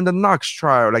Knox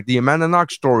trial, like the Amanda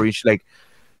Knox story. She, like,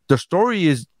 the story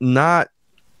is not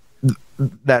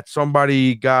that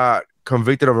somebody got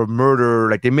convicted of a murder.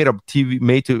 Like they made a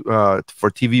for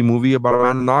TV movie about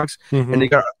Amanda Knox, and they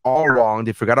got it all wrong.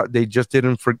 They forgot. They just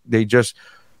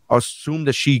assumed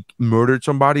that she murdered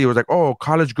somebody. It was like, oh,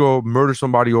 college girl murdered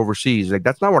somebody overseas. Like,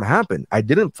 that's not what happened. I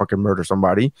didn't fucking murder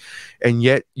somebody. And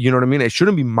yet, you know what I mean? It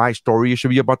shouldn't be my story. It should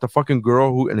be about the fucking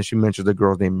girl who, and then she mentioned the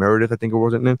girl's name, Meredith, I think it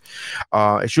was her name.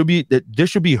 It should be, this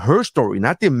should be her story,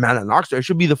 not the Amanda Knox story. It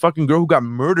should be the fucking girl who got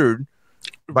murdered.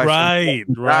 Right.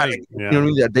 You know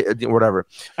what I mean? Whatever.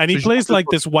 And he plays like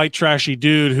this white trashy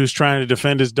dude who's trying to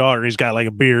defend his daughter. He's got like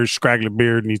a beard, scraggly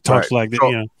beard, and he talks like that,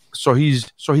 you know. So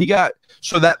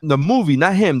that the movie,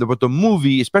 not him, but the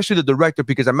movie, especially the director,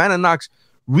 because Amanda Knox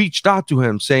reached out to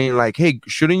him saying like, hey,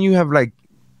 shouldn't you have like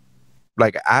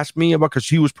asked me about, because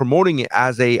he was promoting it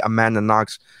as a Amanda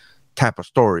Knox type of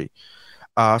story.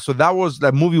 So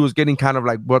that movie was getting kind of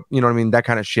like, what, you know what I mean, that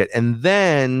kind of shit. And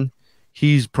then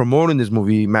he's promoting this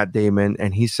movie, Matt Damon,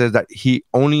 and he says that he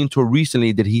only until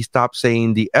recently did he stop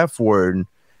saying the F word,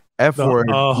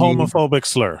 homophobic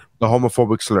slur. The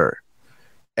homophobic slur.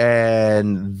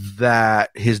 And that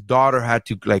his daughter had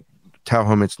to like tell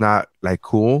him it's not like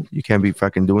cool. You can't be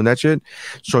fucking doing that shit.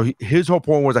 So his whole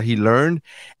point was that he learned,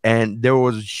 and there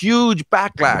was huge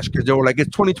backlash because they were like,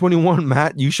 it's 2021,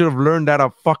 Matt. You should have learned that a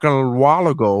fucking while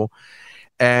ago.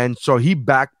 And so he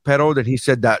backpedaled and he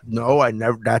said that, no, my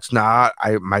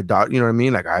daughter, you know what I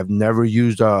mean? Like, I've never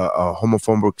used a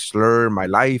homophobic slur in my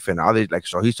life. And all these, like,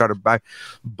 so he started back,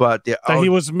 but he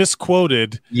was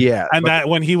misquoted. Yeah. And that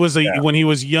when he was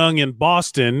young in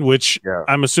Boston, which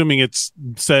I'm assuming it's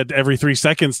said every 3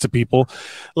 seconds to people,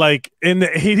 like in the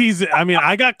 80s, I mean,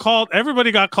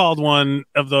 everybody got called one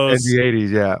of those. In the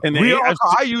 80s, yeah.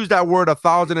 I used that word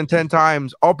 1,010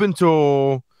 times up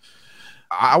until,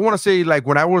 I want to say, like,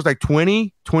 when I was like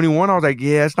 20, 21, I was like,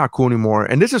 yeah, it's not cool anymore.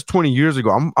 And this is 20 years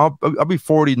ago. I'll be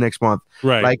 40 next month.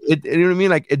 Right. Like, you know what I mean?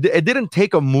 Like, it didn't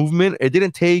take a movement. It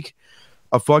didn't take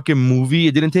a fucking movie.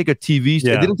 It didn't take a TV.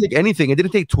 Yeah. It didn't take anything. It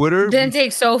didn't take Twitter. It didn't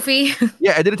take Sophie.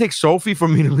 Yeah, it didn't take Sophie for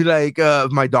me to be like,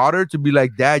 my daughter to be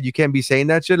like, Dad, you can't be saying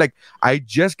that shit. Like, I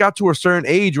just got to a certain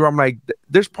age where I'm like,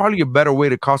 there's probably a better way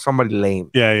to call somebody lame.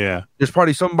 Yeah. There's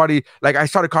probably somebody, like, I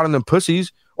started calling them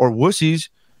pussies or wussies.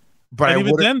 But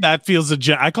even then, that feels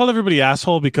I call everybody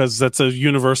asshole because that's a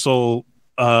universal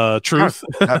truth.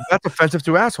 That's offensive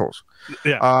to assholes.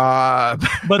 Yeah.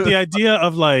 But the idea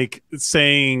of like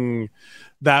saying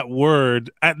that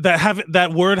word,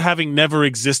 that word having never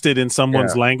existed in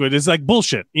someone's language is like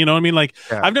bullshit. You know what I mean? Like,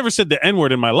 I've never said the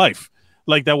N-word in my life.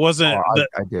 Like, that wasn't.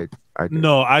 I did.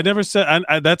 No, I never said.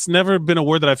 That's never been a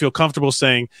word that I feel comfortable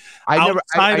saying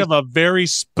outside of a very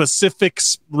specific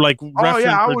like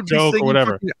reference or joke or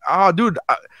whatever. Dude,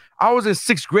 I was in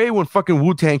 6th grade when fucking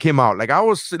Wu-Tang came out. Like I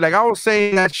was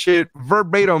saying that shit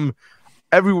verbatim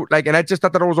and I just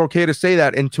thought that it was okay to say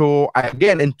that until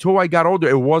I got older.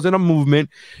 It wasn't a movement.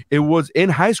 It was in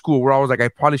high school where I was like, I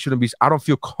probably shouldn't be. I don't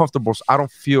feel comfortable. I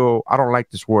don't like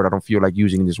this word. I don't feel like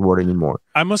using this word anymore.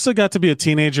 I must have got to be a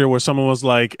teenager where someone was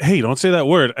like, "Hey, don't say that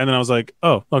word," and then I was like,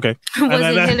 "Oh, okay." Was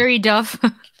it Hillary Duff?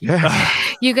 Yeah.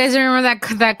 You guys remember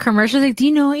that commercial? Like, do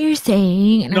you know what you're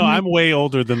saying? And No, like, I'm way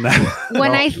older than that.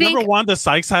 when I think Remember Wanda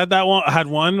Sykes had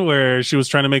one where she was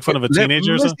trying to make fun of a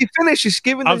teenager or Let something. me finish. She's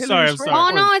giving. I'm sorry.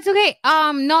 oh no, it's okay.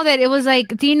 No, that it was like,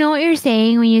 do you know what you're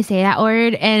saying when you say that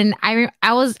word? And I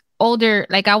was older,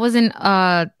 like I wasn't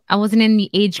in the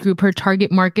age group, her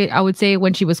target market, I would say,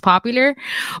 when she was popular.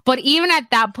 But even at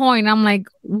that point, I'm like,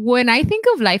 when I think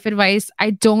of life advice,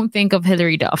 I don't think of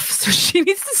Hillary Duff. So she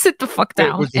needs to sit the fuck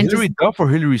down. Was it Hillary Duff or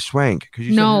Hillary Swank?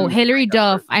 No, Hillary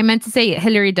Duff. I meant to say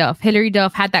Hillary Duff. Hillary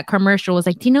Duff had that commercial. It was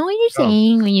like, do you know what you're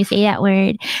saying when you say that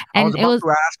word? And it was.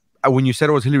 When you said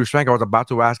it was Hillary Swank, I was about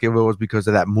to ask if it was because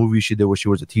of that movie she did where she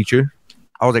was a teacher.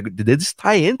 I was like, did this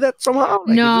tie in that somehow?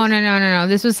 Like, no.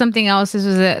 This was something else.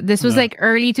 This was like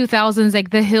early 2000s.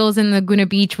 Like The Hills in Laguna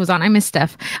Beach was on. I miss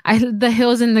Steph. The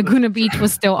Hills in Laguna Beach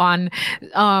was still on.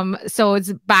 So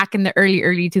it's back in the early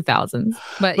 2000s.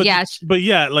 But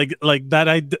yeah, like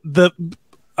that.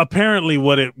 Apparently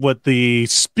what the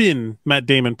spin Matt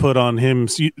Damon put on him,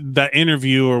 that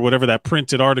interview or whatever, that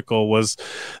printed article, was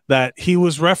that he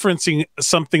was referencing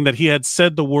something that he had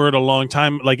said the word a long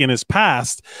time, like in his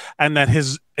past, and that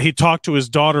he talked to his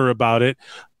daughter about it,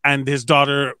 and his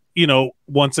daughter,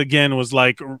 once again was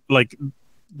like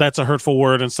that's a hurtful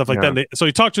word and stuff like that. So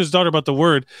he talked to his daughter about the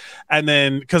word, and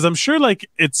then, because I'm sure I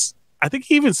think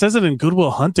he even says it in Good Will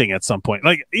Hunting at some point,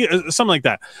 like something like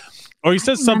that. Or he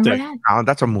says something. Oh,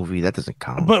 that's a movie. That doesn't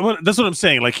count. But that's what I'm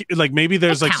saying. Like maybe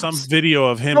there's like some video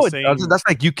of him saying that's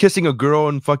like you kissing a girl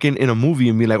in a movie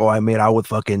and be like, oh, I made out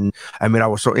so in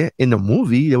the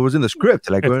movie. It was in the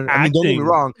script. Like, don't get me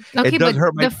wrong. Okay, but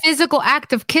the physical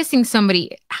act of kissing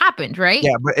somebody happened, right?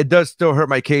 Yeah, but it does still hurt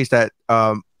my case that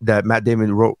that Matt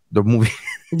Damon wrote the movie.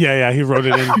 Yeah, he wrote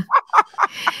it in.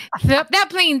 That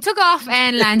plane took off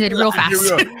and landed real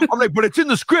fast. I'm like, but it's in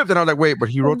the script, and I'm like, wait, but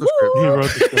he wrote the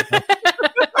script.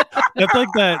 That's like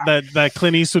that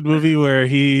Clint Eastwood movie where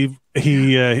he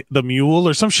the mule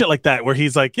or some shit like that, where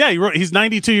he's like, he's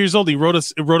 92 years old. He wrote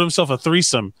himself a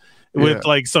threesome with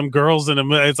like some girls in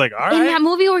him. It's like, all right. In that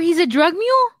movie where he's a drug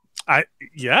mule? I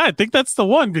think that's the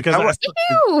one, because now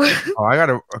I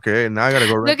gotta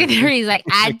go. Look at her. He's like,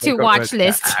 add to watch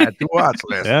list. Add to watch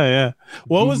list. Yeah.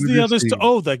 What was the other?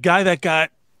 The guy that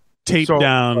got taped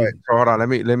down. Right, so hold on,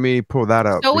 let me pull that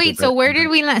up. So wait, so where did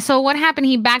we? So what happened?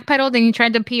 He backpedaled and he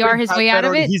tried to PR his way out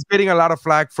of it. He's getting a lot of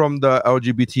flack from the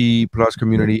LGBT plus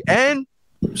community and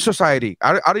society.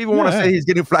 I don't even want to say he's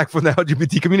getting flack from the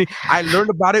LGBT community. I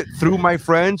learned about it through my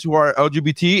friends who are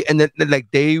LGBT, and then like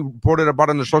they reported about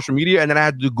it on the social media, and then I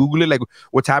had to Google it, like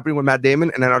what's happening with Matt Damon,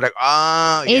 and then I was like,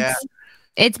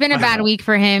 it's been a bad week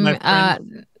for him.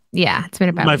 Yeah, it's been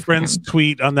a bad week. My friend's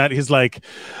tweet on that, he's like,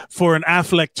 for an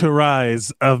Affleck to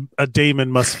rise, a Damon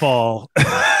must fall.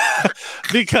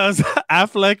 Because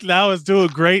Affleck now is doing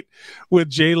great with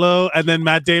J-Lo, and then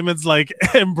Matt Damon's like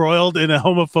embroiled in a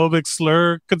homophobic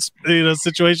slur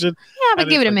situation. Yeah, but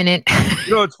give it a minute.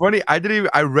 It's funny.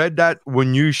 I read that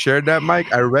when you shared that,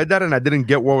 Mike. I read that and I didn't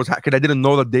get what was happening. I didn't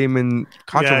know the Damon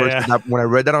controversy. Yeah. When I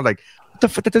read that, I was like, what the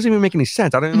fuck? That doesn't even make any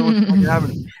sense. I don't even know what's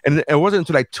happening. And it wasn't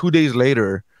until like 2 days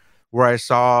later where I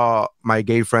saw my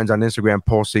gay friends on Instagram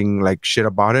posting like shit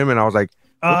about him, and I was like,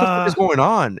 what the fuck is going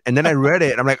on? And then I read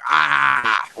it, and I'm like,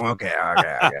 okay.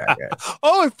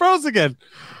 Oh, it froze again.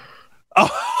 Oh,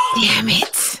 damn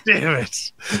it!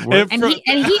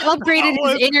 And he upgraded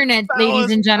his internet,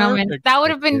 ladies and gentlemen. Perfect. That would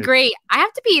have been great. I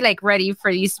have to be like ready for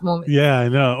these moments. Yeah, I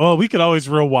know. Well, we could always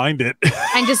rewind it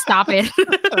and just stop it.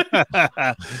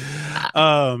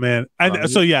 Oh man!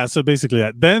 So basically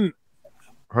that. Then,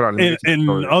 hold on.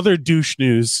 In other douche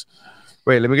news.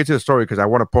 Wait, let me get to the story because I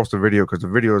want to post a video because the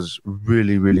video is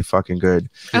really, really fucking good.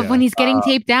 Of when he's getting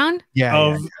taped down?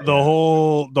 Yeah. The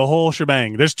whole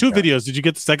shebang. There's two videos. Did you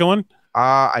get the second one?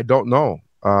 I don't know.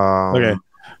 Okay.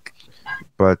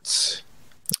 But.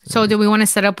 So do we want to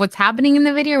set up what's happening in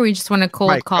the video, or we just want to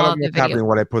call out the video? Happening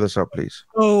when I put this up, please.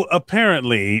 So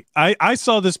apparently, I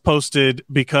saw this posted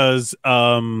because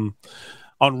on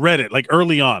Reddit, like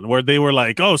early on, where they were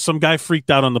like, oh, some guy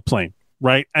freaked out on the plane.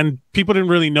 Right. And people didn't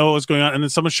really know what was going on. And then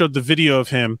someone showed the video of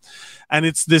him. And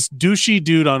it's this douchey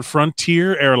dude on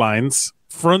Frontier Airlines,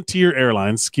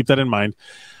 keep that in mind,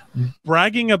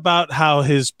 bragging about how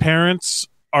his parents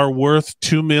are worth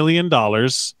 $2 million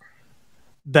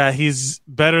that he's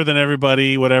better than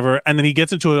everybody, whatever. And then he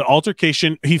gets into an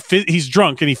altercation. He's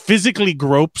drunk and he physically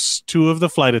gropes two of the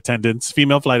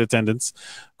female flight attendants,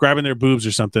 grabbing their boobs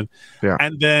or something. Yeah.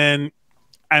 And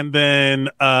then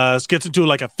gets into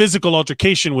like a physical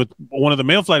altercation with one of the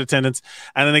male flight attendants.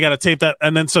 And then they got to tape that.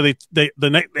 And then so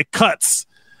it cuts.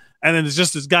 And then it's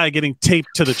just this guy getting taped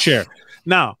to the chair.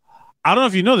 Now, I don't know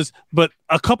if you know this, but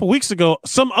a couple weeks ago,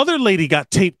 some other lady got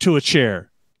taped to a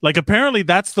chair. Like, apparently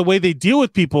that's the way they deal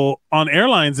with people on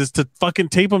airlines, is to fucking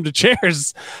tape them to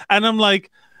chairs. And I'm like,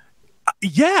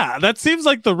 yeah, that seems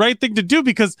like the right thing to do,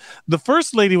 because the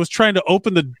first lady was trying to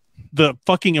open the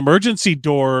fucking emergency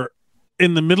door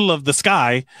in the middle of the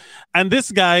sky. And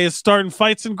this guy is starting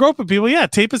fights and groping people. Yeah,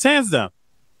 tape his hands down.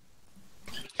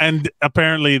 And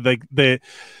apparently like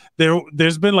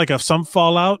there's been like some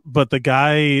fallout, but the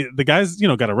guys,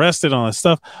 got arrested on this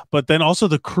stuff. But then also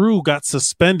the crew got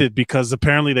suspended because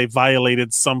apparently they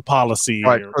violated some policy.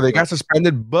 Right. So they got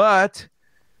suspended, but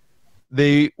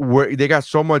they got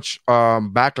so much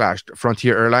backlash,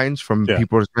 Frontier Airlines, from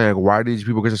people saying, like, why did these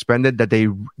people get suspended? That they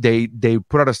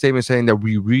put out a statement saying that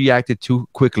we reacted too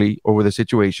quickly over the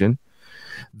situation.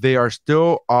 They are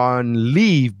still on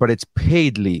leave, but it's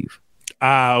paid leave.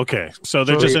 Okay. So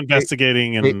they're just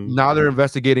investigating, and now they're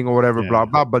investigating or whatever, blah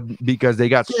blah. But because they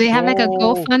got, do they have like a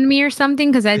GoFundMe or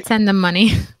something? Because I'd send them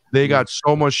money. They got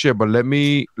so much shit. But let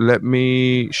me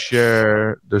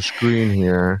share the screen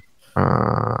here.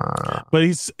 But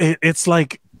it's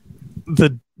like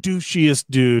the douchiest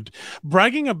dude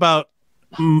bragging about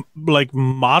like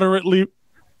moderately,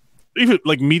 even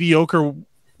like mediocre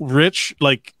rich,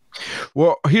 like.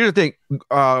 Well, here's the thing.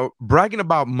 Bragging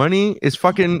about money is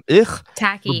fucking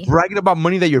tacky. But bragging about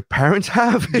money that your parents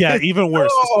have, yeah, even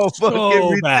worse.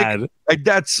 So bad. Like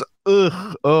that's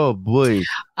oh boy.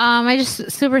 I just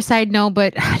super side note,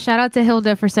 but shout out to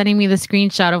Hilda for sending me the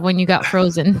screenshot of when you got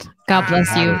frozen. God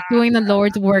bless you, doing the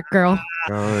Lord's work, girl.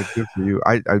 Good for you.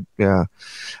 I yeah.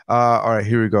 All right,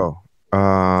 here we go.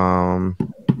 All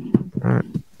right.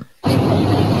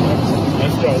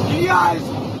 Let's go. You guys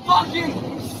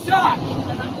fucking suck.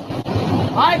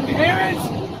 My parents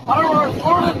are worth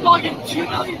more than fucking $2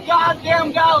 million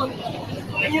goddamn dollars.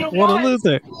 And you know what a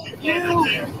loser. You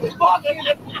fucking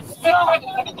suck.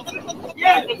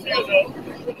 Yeah.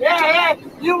 Yeah.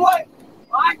 You what?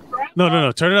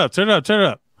 No. Turn it up.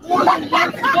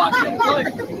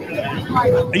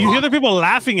 You hear the people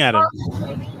laughing at him.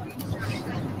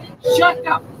 Shut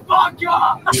the fuck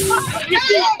up.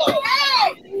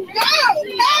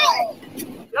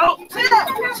 No.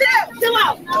 Chill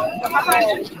out.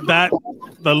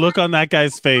 The look on that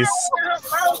guy's face.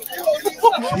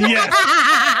 Yes.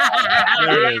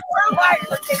 There it is.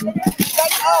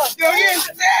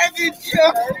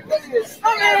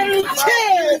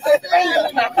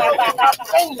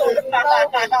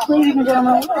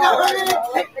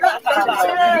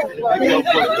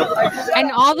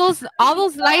 And all those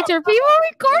lights are people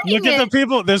recording. Look at the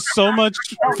people. There's so much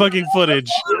fucking footage.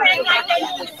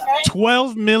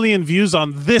 12 million views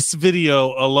on this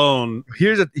video alone.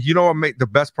 You know what the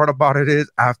best part about it is,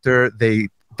 after they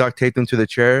duct taped him to the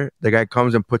chair, the guy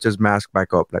comes and puts his mask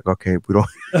back up. Like, okay, we don't.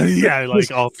 Yeah,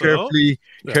 like also. Carefully.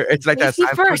 Yeah. It's like that.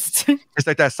 First. It's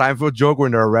like that Seinfeld joke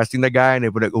when they're arresting the guy and they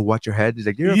put like, "Oh, watch your head." He's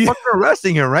like, "You're fucking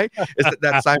arresting him, right?" It's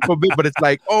that Seinfeld bit, but it's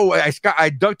like, "Oh, I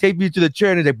duct taped you to the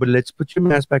chair," and he's like, "But let's put your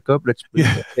mask back up. Let's."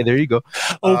 Okay, there you go.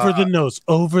 Over the nose.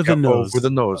 Over the nose.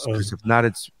 Because if not,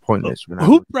 it's pointless.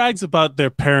 Who brags about their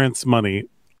parents' money?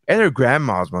 And their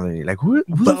grandma's money. Like who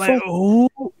the fuck?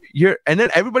 And then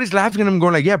everybody's laughing at him,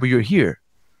 going like, "Yeah, but you're here."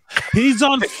 He's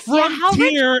on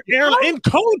Frontier Airline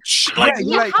coach. Like,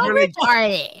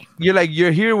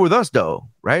 you're here with us though,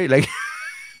 right? Like,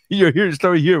 you're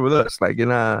here with us. Like,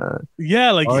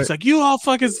 yeah, like he's like, you all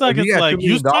fucking suck. It's like,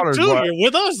 you suck too. You're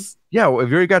with us. Yeah, well, if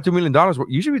you already got $2 million,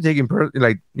 you should be taking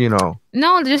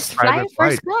No, just fly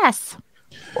first class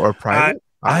or private.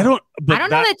 I don't know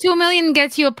that $2 million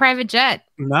gets you a private jet.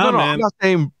 No, man. I'm not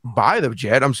saying buy the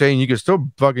jet. I'm saying you can still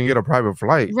fucking get a private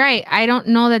flight. Right. I don't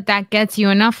know that gets you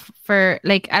enough for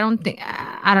I don't know.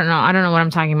 I don't know what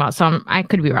I'm talking about. So I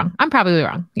could be wrong. I'm probably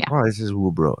wrong. Yeah. Oh, this is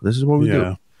woo, bro. This is what we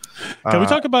do. Can we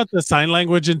talk about the sign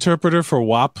language interpreter for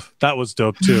WAP? That was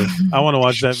dope too. I want to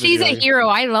watch that She's video. a hero.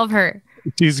 I love her.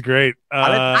 She's great.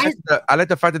 I like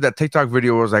the fact that TikTok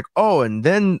video was like, oh, and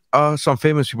then some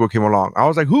famous people came along. I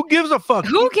was like, who gives a fuck?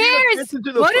 Who cares? Put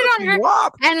it on her.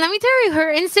 WAP. And let me tell you,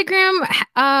 her Instagram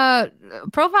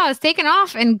profile is taken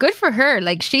off, and good for her.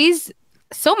 Like, she's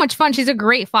so much fun. She's a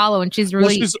great follow, and she's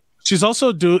really. Well, She's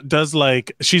also does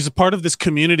like she's a part of this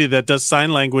community that does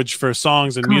sign language for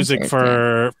songs and music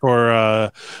for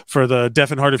the deaf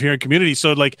and hard of hearing community.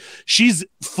 So like she's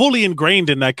fully ingrained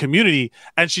in that community,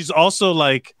 and she's also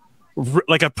like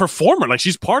a performer. Like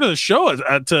she's part of the show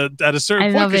at a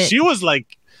certain point. Because she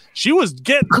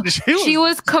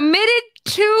was committed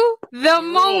to the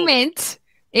moment.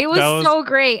 It was so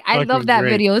great. I love that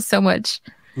video so much.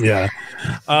 Yeah.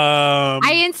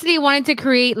 I instantly wanted to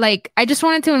create I just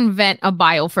wanted to invent a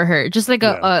bio for her, just like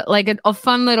a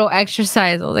fun little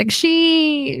exercise. I was like,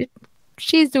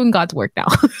 she's doing God's work now.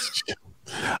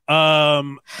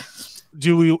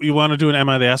 Do you want to do an Am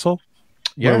I the Asshole?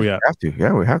 Yeah, we have to.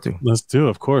 Yeah, we have to. Let's do,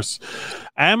 of course.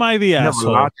 Am I the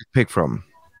asshole? A lot to pick from.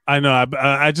 I know.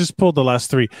 I just pulled the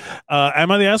last three.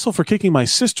 Am I the asshole for kicking my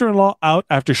sister-in-law out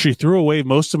after she threw away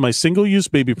most of my single-use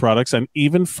baby products and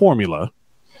even formula?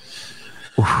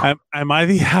 Am I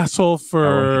the asshole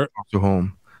for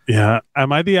home? Yeah.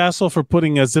 Am I the asshole for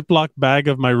putting a Ziploc bag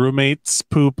of my roommate's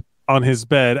poop on his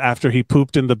bed after he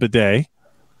pooped in the bidet?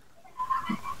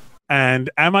 And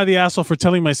am I the asshole for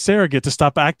telling my surrogate to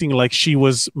stop acting like she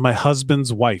was my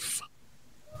husband's wife?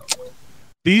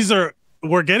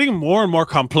 We're getting more and more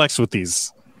complex with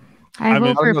these. I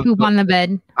vote for poop on the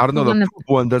bed. I don't know. The poop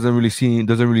one doesn't really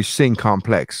sing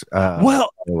complex. We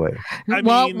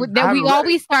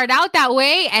always start out that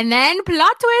way, and then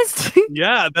plot twist.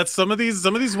 Yeah, that's some of these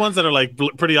ones that are like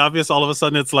pretty obvious. All of a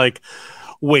sudden, it's like,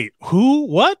 wait, who?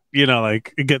 What? You know,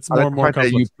 like it gets more and more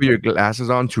complex. You put your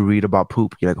glasses on to read about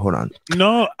poop. You're like, hold on.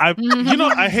 No, I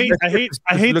hate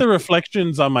the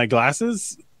reflections on my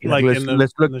glasses. Like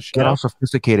let's look, get all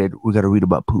sophisticated. We got to read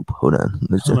about poop. Hold on.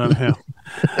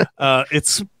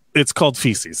 It's called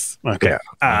feces. Okay.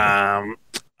 Yeah.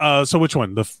 So which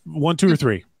one? The 1, 2, or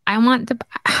 3? I want the.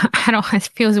 I don't. It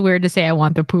feels weird to say I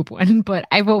want the poop one, but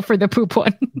I vote for the poop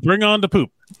one. Bring on the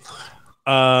poop.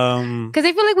 Because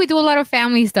I feel like we do a lot of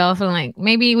family stuff, and like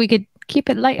maybe we could keep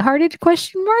it lighthearted? ?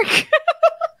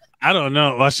 I don't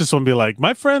know. Let's just want to be like,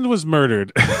 my friend was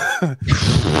murdered.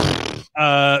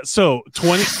 So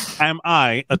am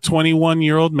I a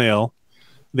 21-year-old male?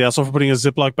 They also for putting a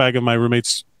Ziploc bag of my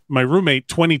roommate,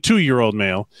 22-year-old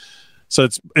male. So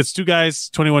it's two guys,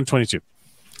 21, 22.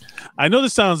 I know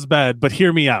this sounds bad, but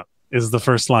hear me out is the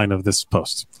first line of this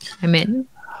post.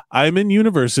 I'm in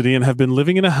university and have been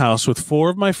living in a house with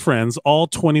 4 of my friends, all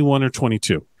 21 or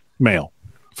 22, male,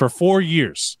 for 4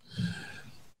 years.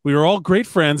 We are all great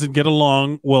friends and get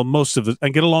along well most of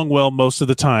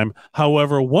the time.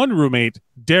 However, one roommate,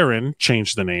 Darren,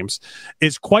 changed the names,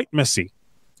 is quite messy.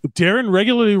 Darren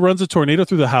regularly runs a tornado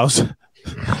through the house.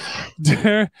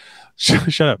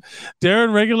 Shut up.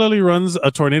 Darren regularly runs a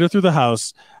tornado through the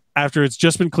house after it's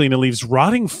just been cleaned and leaves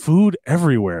rotting food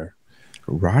everywhere.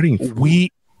 Rotting food?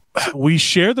 We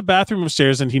share the bathroom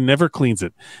upstairs and he never cleans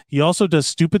it. He also does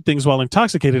stupid things while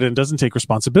intoxicated and doesn't take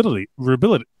responsibility.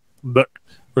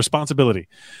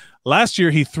 Last year,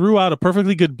 he threw out a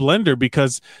perfectly good blender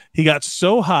because he got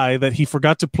so high that he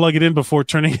forgot to plug it in before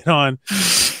turning it on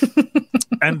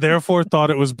and therefore thought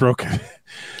it was broken.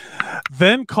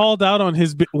 Then when called out on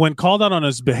his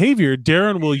behavior,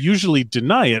 Darren will usually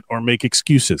deny it or make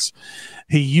excuses.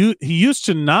 He used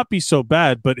to not be so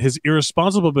bad, but his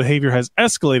irresponsible behavior has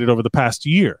escalated over the past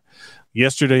year.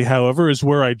 Yesterday, however, is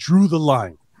where I drew the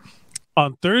line.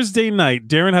 On Thursday night,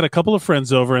 Darren had a couple of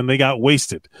friends over and they got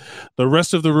wasted. The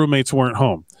rest of the roommates weren't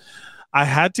home. I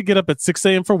had to get up at 6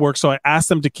 a.m. for work, so I asked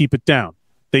them to keep it down.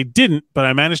 They didn't, but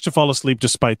I managed to fall asleep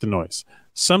despite the noise.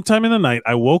 Sometime in the night,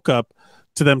 I woke up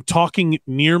to them talking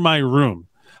near my room.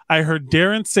 I heard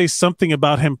Darren say something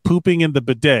about him pooping in the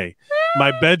bidet.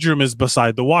 My bedroom is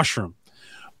beside the washroom.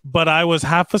 But I was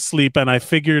half asleep and I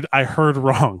figured I heard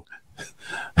wrong.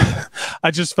 I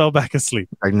just fell back asleep.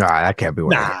 Like, nah, that can't be.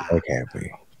 That can't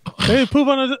be. Hey, poop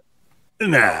on a...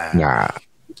 Nah.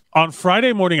 On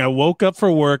Friday morning, I woke up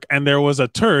for work and there was a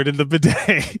turd in the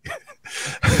bidet.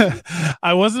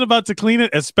 I wasn't about to clean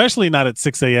it, especially not at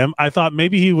 6 a.m. I thought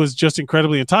maybe he was just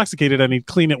incredibly intoxicated and he'd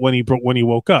clean it when he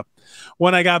woke up.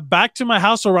 When I got back to my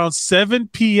house around 7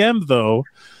 p.m., though,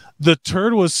 the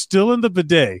turd was still in the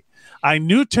bidet. I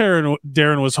knew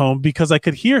Darren was home because I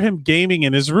could hear him gaming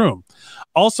in his room.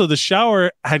 Also, the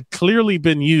shower had clearly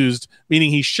been used, meaning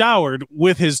he showered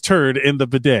with his turd in the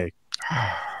bidet.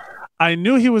 I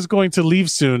knew he was going to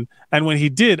leave soon, and when he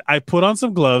did, I put on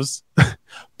some gloves,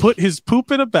 put his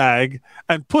poop in a bag,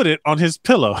 and put it on his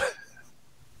pillow.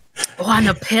 On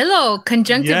a pillow?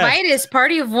 Conjunctivitis, yes.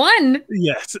 Party of one.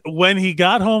 Yes. When he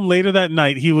got home later that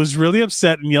night, he was really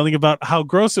upset and yelling about how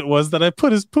gross it was that I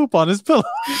put his poop on his pillow.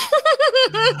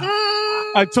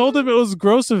 I told him it was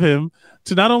gross of him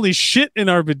to not only shit in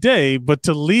our bidet, but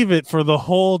to leave it for the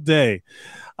whole day.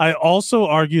 I also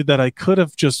argued that I could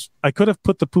have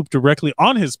put the poop directly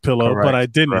on his pillow, but I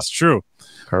didn't. It's true.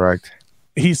 Correct.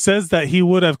 He says that he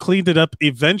would have cleaned it up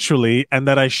eventually and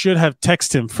that I should have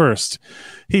texted him first.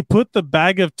 He put the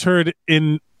bag of turd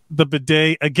in the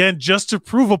bidet again just to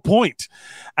prove a point.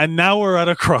 And now we're at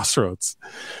a crossroads.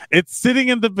 It's sitting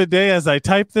in the bidet as I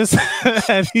type this,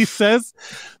 and he says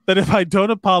that if I don't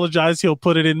apologize, he'll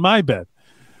put it in my bed.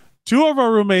 2 of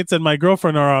our roommates and my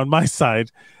girlfriend are on my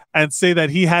side and say that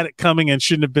he had it coming and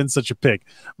shouldn't have been such a pig.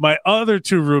 My other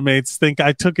 2 roommates think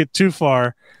I took it too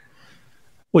far.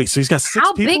 Wait, so he's got 6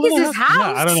 How people? big is his house?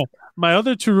 Yeah, I don't know. My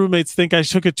other 2 roommates think I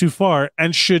took it too far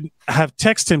and should have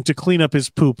texted him to clean up his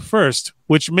poop first,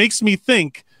 which makes me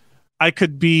think I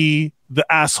could be the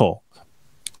asshole.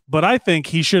 But I think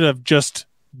he should have just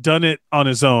done it on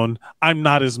his own. I'm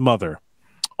not his mother.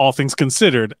 All things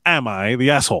considered, am I the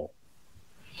asshole?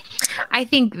 I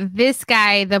think this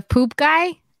guy, the poop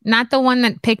guy, not the one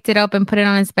that picked it up and put it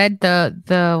on his bed,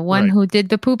 the one who did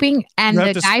the pooping, and You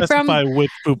have the to guy from specify which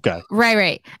poop guy.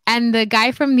 right, and the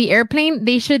guy from the airplane,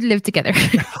 they should live together.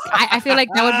 I feel like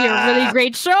that would be a really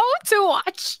great show to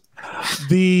watch.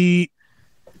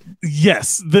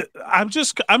 I'm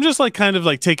just like kind of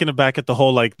like taken aback at the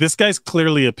whole, like, this guy's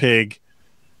clearly a pig,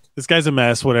 this guy's a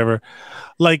mess, whatever.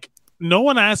 Like, no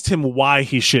one asked him why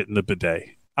he shit in the bidet.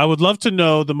 I would love to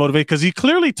know the motivation, because he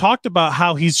clearly talked about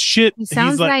how he's shit. He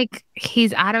sounds like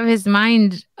he's out of his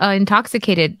mind,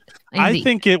 intoxicated. I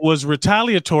think it was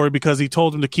retaliatory because he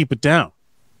told him to keep it down,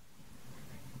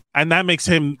 and that makes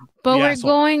him. But we're asshole.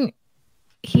 going.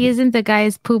 He isn't the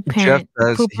guy's poop parent.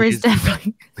 Pooper is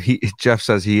definitely. Jeff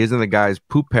says he isn't the guy's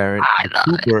poop parent.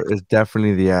 Pooper is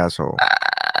definitely the asshole.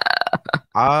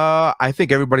 I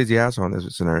think everybody's the asshole in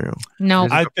this scenario. No,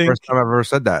 I think first time I've ever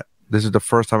said that. This is the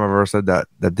first time I've ever said that.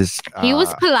 That this. He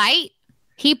was polite.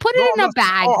 He put it in a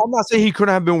bag. I'm not saying he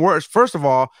couldn't have been worse. First of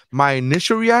all, my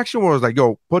initial reaction was like,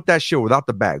 "Yo, put that shit without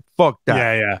the bag. Fuck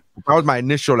that." Yeah. That was my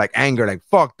initial like anger. Like,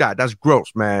 fuck that. That's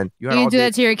gross, man. You didn't do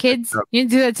that to your kids. You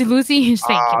didn't do that to Lucy. You just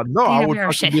no, I would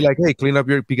fucking be like, "Hey, clean up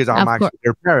your," because I'm actually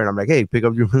their parent. I'm like, "Hey, pick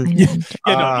up your." No,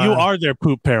 you are their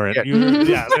poop parent.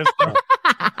 Yeah.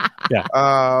 Yeah.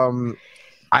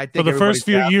 I think for the first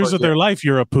few years of their life,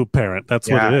 you're a poop parent. That's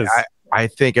what it is. I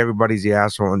think everybody's the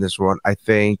asshole in this one. I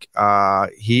think I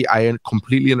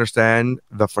completely understand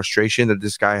the frustration that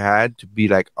this guy had to be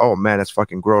like, oh man, that's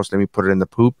fucking gross. Let me put it in the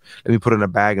poop. Let me put it in a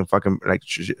bag and fucking like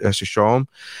to show him.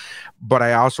 But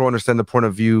I also understand the point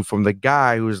of view from the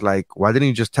guy who's like, why didn't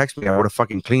you just text me? I would have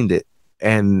fucking cleaned it.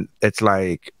 And it's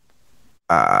like,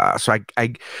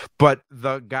 but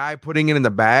the guy putting it in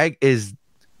the bag is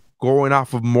going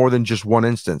off of more than just one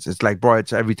instance. It's like, bro,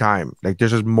 it's every time. Like,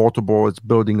 there's just multiple. It's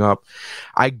building up.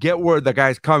 I get where the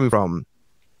guy's coming from,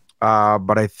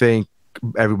 but I think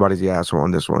everybody's the asshole on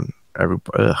this one.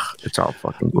 It's all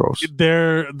fucking gross.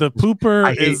 The pooper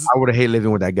I would hate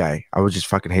living with that guy. I would just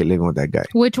fucking hate living with that guy.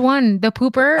 Which one? The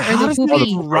pooper or the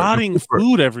poopy? Rotting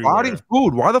food everywhere. Rotting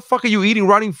food. Why the fuck are you eating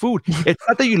rotting food? It's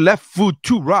not that you left food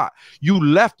to rot. You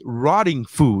left rotting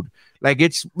food. Like,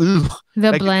 it's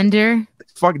blender.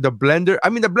 Fuck the blender. I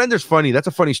mean, the blender's funny. That's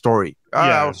a funny story.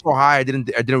 I was so high, I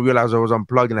didn't realize I was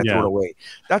unplugged and I threw it away.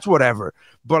 That's whatever.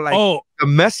 But like the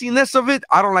messiness of it,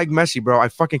 I don't like messy, bro. I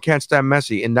fucking can't stand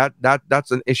messy, and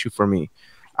that's an issue for me.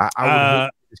 I would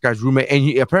hate this guy's roommate,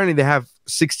 and apparently they have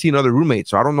 16 other roommates.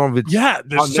 So I don't know if it's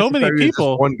there's so many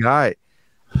people. One guy.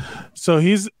 So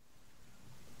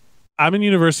I'm in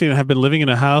university and have been living in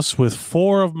a house with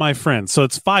 4 of my friends. So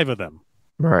it's 5 of them.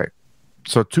 Right.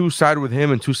 So 2 side with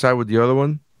him and 2 side with the other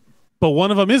one? But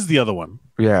one of them is the other one.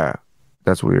 Yeah.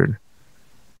 That's weird.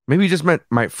 Maybe he just meant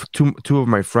my two of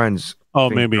my friends.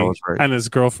 Oh, maybe. Right. And his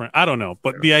girlfriend. I don't know.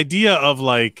 But the idea of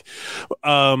like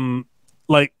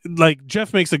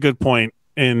Jeff makes a good point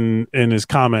in his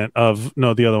comment of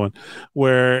the other one,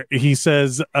 where he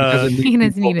says he doesn't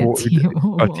need a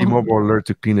T-Mobile alert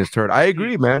to clean his turd. I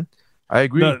agree, man. I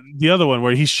agree. The other one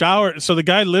where he showered. So the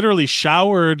guy literally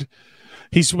showered.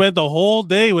 He spent the whole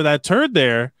day with that turd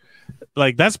there.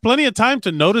 Like, that's plenty of time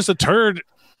to notice a turd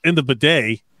in the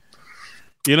bidet.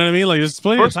 You know what I mean? Like, there's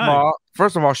plenty of time.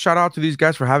 First of all, shout out to these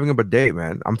guys for having a bidet,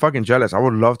 man. I'm fucking jealous. I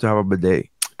would love to have a bidet.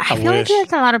 I feel like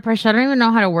that's a lot of pressure. I don't even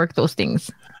know how to work those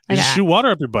things. You just shoot water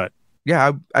up your butt.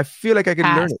 Yeah, I feel like I can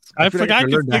learn it. I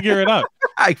can figure it out.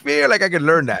 I feel like I can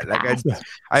learn that. Like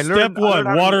I learned. Step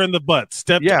 1, water in the butt.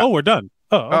 Step 2, we're done.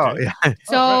 Oh, okay. Yeah.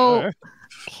 So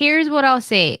here's what I'll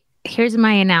say. Here's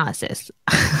my analysis,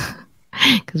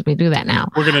 because we do that now.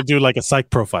 We're going to do like a psych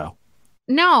profile.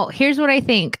 No, here's what I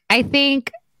think. I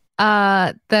think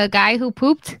the guy who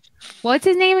pooped. What's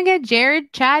his name again?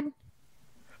 Chad?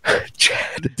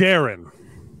 Darren.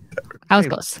 I was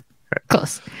close.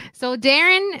 Close. So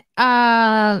Darren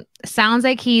sounds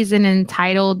like he's an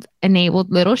entitled,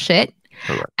 enabled little shit.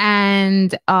 Correct.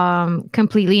 And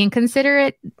completely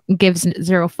inconsiderate, gives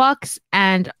 0 fucks,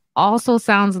 and also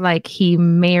sounds like he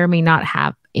may or may not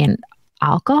have an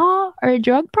alcohol or a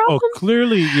drug problem. Oh,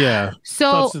 clearly, yeah.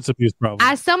 So substance abuse problem.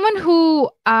 as someone who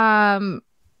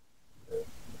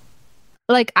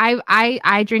like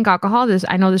I drink alcohol.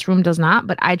 I know this room does not,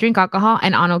 but I drink alcohol,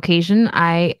 and on occasion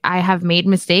I have made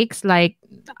mistakes. Like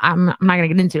I'm not gonna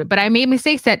get into it, but I made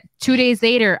mistakes that 2 days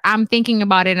later I'm thinking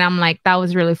about it and I'm like, that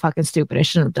was really fucking stupid. I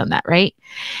shouldn't have done that, right?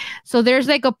 So there's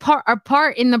like a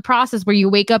part in the process where you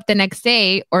wake up the next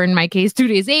day, or in my case 2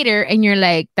 days later, and you're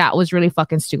like, that was really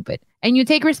fucking stupid. And you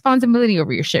take responsibility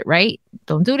over your shit, right?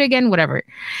 Don't do it again, whatever.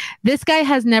 This guy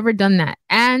has never done that.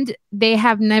 And they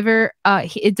have never,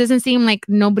 it doesn't seem like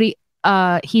nobody,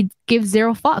 he gives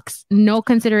 0 fucks, no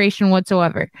consideration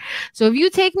whatsoever. So if you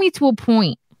take me to a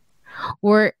point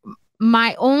where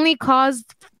my only cause,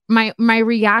 my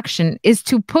reaction is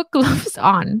to put gloves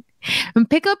on and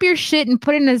pick up your shit and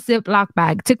put it in a Ziploc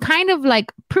bag to kind of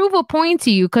like prove a point to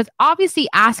you, because obviously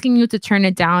asking you to turn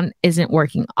it down isn't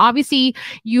working. Obviously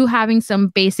you having some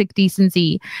basic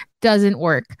decency doesn't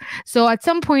work. So at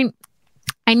some point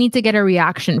I need to get a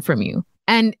reaction from you.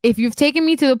 And if you've taken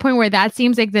me to the point where that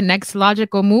seems like the next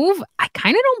logical move, I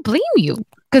kind of don't blame you,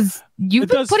 because you've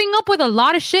been putting up with a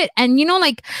lot of shit. And you know,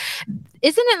 like,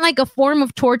 isn't it like a form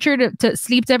of torture to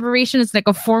sleep deprivation? It's like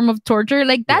a form of torture.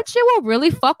 Like that shit will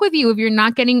really fuck with you if you're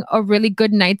not getting a really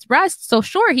good night's rest. So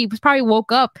sure, he was probably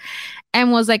woke up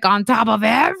and was like on top of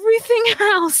everything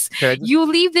else. You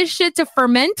leave this shit to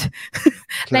ferment.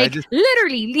 Like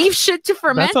literally leave shit to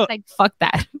ferment. Like fuck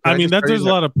that. I mean, there's a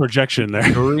lot of projection there.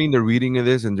 During the reading of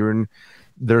this, and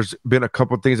there's been a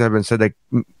couple of things that have been said, like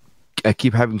I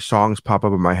keep having songs pop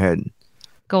up in my head.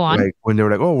 Go on. Like when they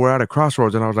were like, "Oh, we're at a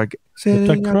crossroads," and I was like,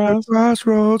 "Sitting at the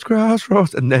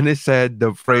crossroads," and then it said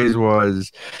the phrase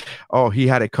was, "Oh, he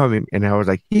had it coming," and I was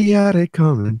like, "He had it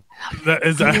coming." You're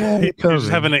just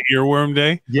having an earworm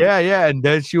day. Yeah, and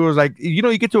then she was like, "You know,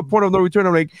 you get to a point of no return."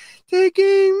 I'm like,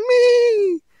 "Taking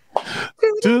me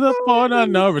to the point of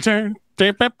no return."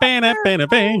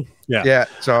 Yeah.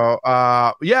 So,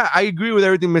 I agree with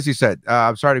everything Missy said.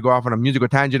 I'm sorry to go off on a musical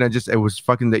tangent. It was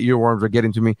fucking the earworms were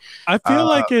getting to me. I feel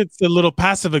like it's a little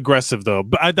passive aggressive though,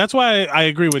 but that's why I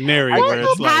agree with Neri. Where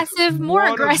it's passive, more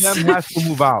aggressive. One of them has to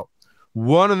move out.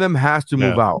 One of them has to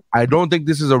move out. I don't think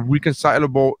this is a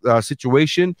reconcilable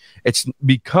situation. It's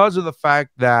because of the fact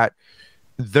that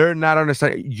they're not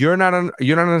understanding. You're not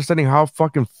understanding how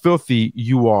fucking filthy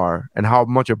you are and how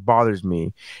much it bothers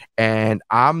me. And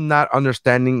I'm not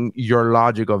understanding your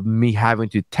logic of me having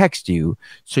to text you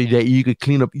so that you could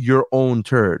clean up your own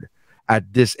turd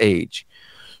at this age.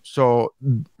 So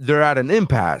they're at an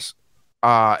impasse.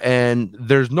 And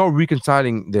there's no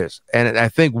reconciling this. And I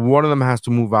think one of them has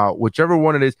to move out, whichever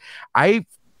one it is. I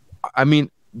mean,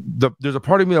 there's a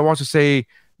part of me that wants to say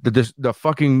the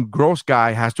fucking gross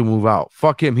guy has to move out.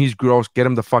 Fuck him. He's gross. Get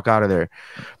him the fuck out of there.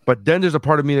 But then there's a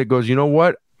part of me that goes, you know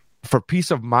what? For peace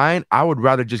of mind, I would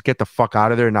rather just get the fuck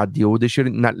out of there and not deal with this shit,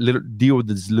 not deal with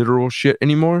this literal shit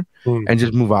anymore, and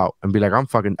just move out and be like,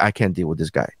 I can't deal with this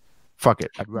guy. Fuck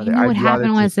it. What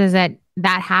happened was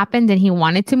that happened and he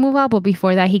wanted to move out, but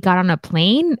before that he got on a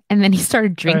plane and then he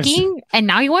started drinking and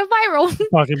now he went viral.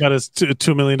 Talking about his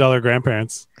 $2 million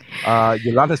grandparents.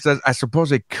 Yolanda says, I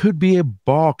suppose it could be a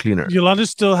ball cleaner. Yolanda's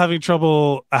still having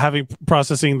trouble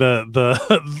processing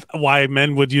the why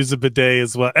men would use a bidet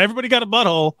as well. Everybody got a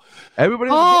butthole.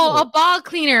 A ball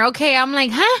cleaner. Okay, I'm like,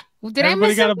 huh? Did I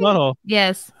miss something? Everybody got a butthole.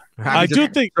 Yes. I do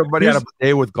think somebody had a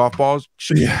bidet with golf balls.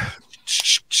 Yeah.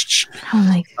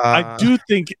 I do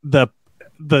think the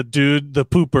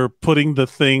pooper putting the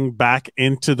thing back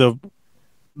into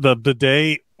the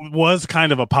bidet was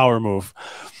kind of a power move.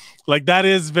 Like that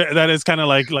is kind of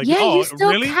like yeah, you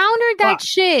still countered that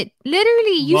shit.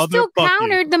 Literally, you still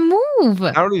countered the move.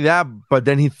 Not only that, but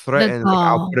then he threatened, like,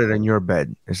 I'll put it in your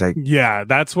bed. It's like, yeah,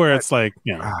 that's where it's like,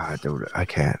 dude, I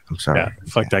can't. I'm sorry. Yeah,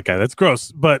 fuck that guy. That's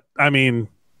gross. But I mean,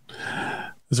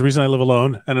 there's a reason I live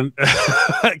alone, and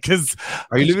because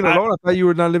are you living alone? I thought you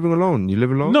were not living alone. You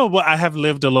live alone? No, but I have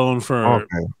lived alone for. Okay,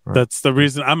 right. That's the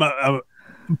reason.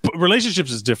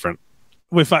 Relationships is different.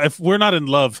 If we're not in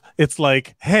love, it's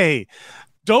like, hey,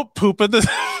 don't poop in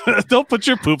don't put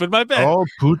your poop in my bed. Oh,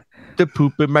 put the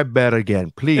poop in my bed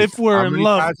again, please. If we're in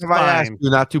love, have I asked you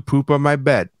not to poop on my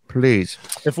bed, please?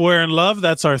 If we're in love,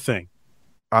 that's our thing.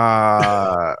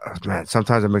 Man,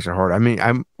 sometimes it makes it hard. I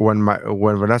mean, when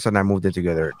Vanessa and I moved in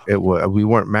together, we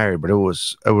weren't married, but it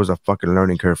was a fucking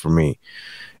learning curve for me.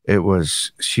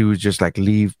 She would just like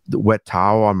leave the wet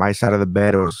towel on my side of the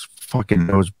bed. It was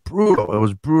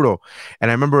brutal.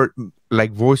 And I remember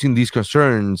like voicing these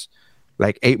concerns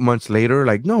like 8 months later.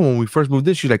 Like, no, when we first moved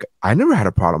in, she's like, I never had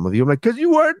a problem with you. I'm like, because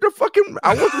you weren't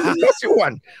I wasn't the messy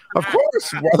one. Of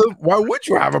course. Why would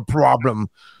you have a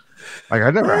problem? Like, I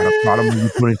never had a problem with you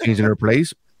putting things in her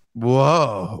place.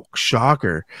 Whoa,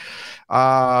 shocker.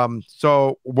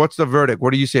 So what's the verdict?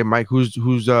 What do you say, Mike? Who's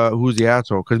the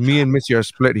asshole? Because me and Missy are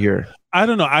split here. I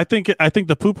don't know. I think the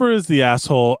pooper is the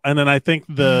asshole, and then I think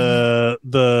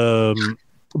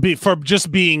for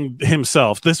just being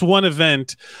himself. This one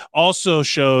event also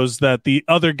shows that the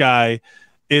other guy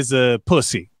is a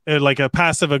pussy, like a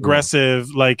passive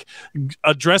aggressive, like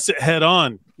address it head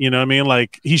on. You know what I mean?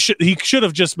 Like he should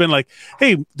have just been like,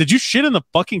 hey, did you shit in the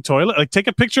fucking toilet? Like take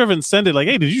a picture of it and send it. Like,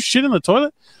 hey, did you shit in the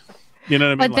toilet? You know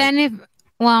what I mean? But then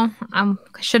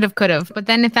should have, could have. But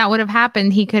then if that would have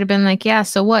happened, he could have been like, yeah,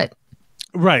 so what?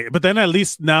 Right. But then at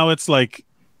least now it's like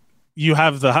you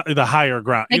have the higher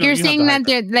ground. Like you're saying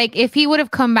that like if he would have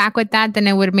come back with that, then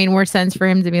it would have made more sense for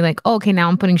him to be like, oh, okay, now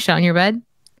I'm putting shit on your bed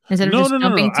instead of just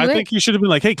jumping to it. I think he should have been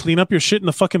like, hey, clean up your shit in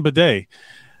the fucking bidet.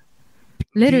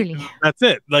 Literally, that's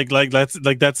it. Like that's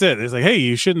it. It's like, hey,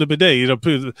 you shit in the bidet. You know,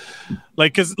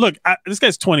 like because look, this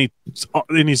guy's 20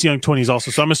 in his young 20s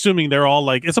also. So I'm assuming they're all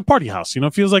like, it's a party house. You know,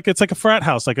 it feels like it's like a frat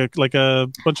house, like a bunch of.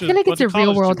 I feel like it's a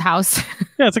real world house.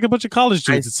 Yeah, it's like a bunch of college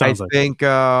dudes. It sounds like. I think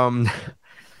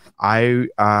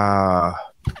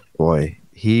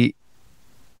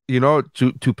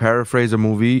to paraphrase a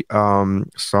movie,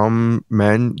 some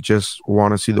men just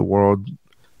want to see the world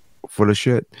full of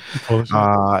shit.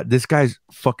 This guy's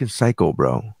fucking psycho,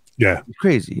 bro. Yeah, he's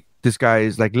crazy. This guy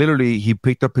is like literally he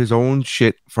picked up his own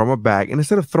shit from a bag, and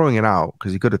instead of throwing it out,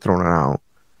 because he could have thrown it out,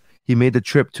 he made the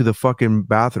trip to the fucking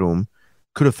bathroom,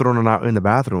 could have thrown it out in the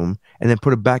bathroom, and then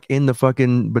put it back in the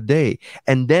fucking bidet,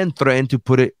 and then threatened to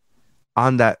put it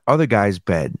on that other guy's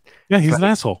bed. Yeah, he's an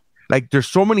asshole. Like there's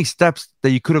so many steps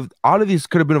that you could have, all of these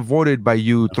could have been avoided by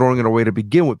you throwing it away to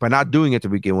begin with, by not doing it to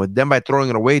begin with, then by throwing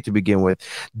it away to begin with,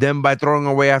 then by throwing it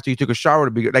away after you took a shower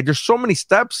to begin. Like there's so many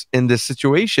steps in this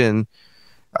situation.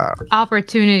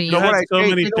 Opportunity.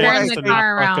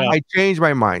 I changed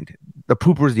my mind. The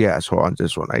pooper's the asshole on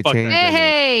this one. I changed.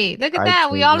 Hey, look at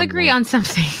that. We all agree on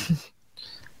something.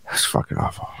 That's fucking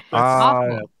awful.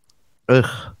 Awful.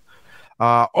 Ugh.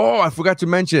 I forgot to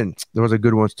mention, there was a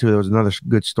good one too. There was another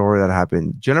good story that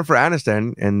happened. Jennifer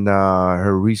Aniston, in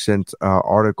her recent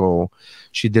article,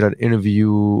 she did an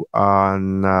interview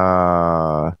on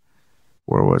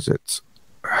where was it?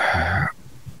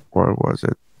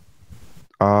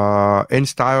 In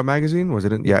Style magazine, was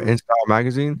it? In Style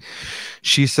magazine.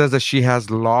 She says that she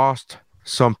has lost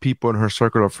some people in her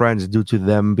circle of friends due to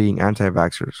them being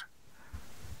anti-vaxxers.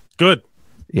 Good.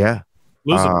 Yeah.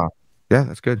 Lose them. Yeah,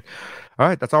 that's good. All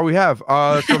right, that's all we have.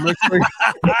 So make sure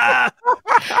I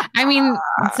mean,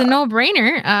 it's a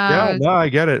no-brainer. I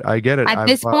get it. At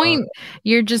this point,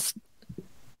 you're just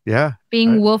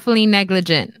being woefully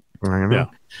negligent. Yeah.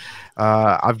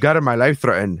 I've gotten my life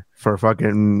threatened for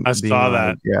fucking. I saw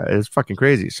that. Yeah, it's fucking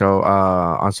crazy. So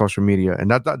on social media,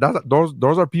 and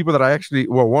those are people that I actually.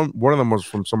 Well, one of them was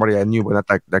from somebody I knew, but not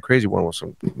that crazy one was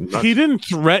from. He didn't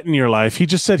threaten your life. He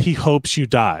just said he hopes you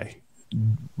die.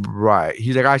 Right.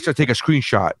 He's like, I should take a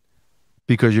screenshot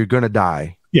because you're gonna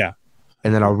die. Yeah.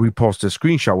 And then I'll repost the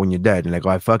screenshot when you're dead. And like,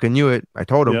 I fucking knew it. I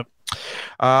told him. Yep.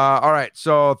 All right.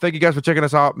 So thank you guys for checking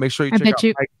us out. Make sure you check out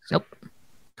Mike's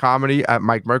comedy at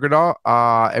Mike Mercadal.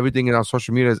 Everything on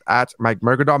social media is at Mike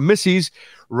Mercadal. Missy's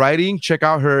writing. Check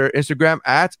out her Instagram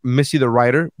at Missy the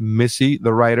Writer. Missy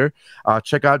the Writer.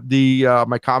 Check out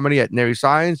my comedy at Nary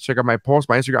Science. Check out my post,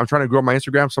 my Instagram. I'm trying to grow my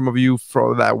Instagram. Some of you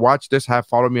that watch this have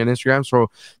followed me on Instagram, so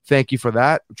thank you for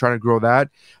that. I'm trying to grow that.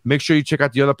 Make sure you check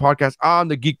out the other podcasts on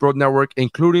the Geek Bro Network,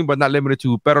 including but not limited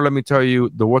to Better Let Me Tell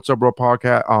You, the What's Up Bro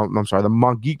podcast. I'm sorry, the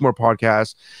Monk Geekmore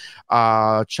podcast.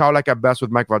 Ciao Like at Best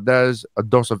with Mike Valdez. A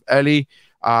Dose of Ellie.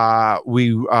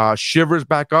 Shiver's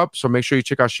back up, so make sure you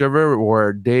check out Shiver,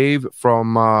 where Dave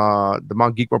from the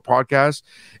Mount Geekmore podcast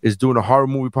is doing a horror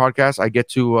movie podcast. I get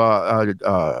to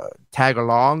tag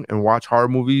along and watch horror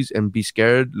movies and be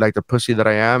scared like the pussy that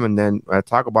I am, and then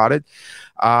talk about it.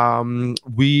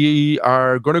 We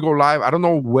are going to go live. I don't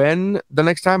know when the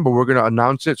next time, but we're going to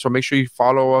announce it, so make sure you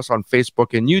follow us on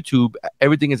Facebook and YouTube.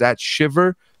 Everything is at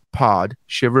Shiver Pod,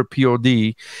 Shiver Pod.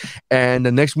 And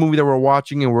the next movie that we're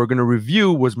watching and we're going to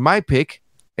review was my pick,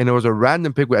 and it was a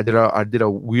random pick. I did a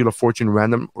Wheel of Fortune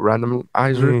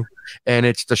randomizer, and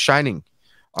it's The Shining.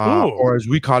 or as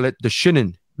we call it, the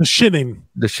Shining. The Shining,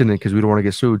 because we don't want to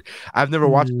get sued. I've never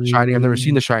watched The Shining. I've never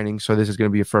seen The Shining, so this is going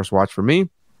to be a first watch for me.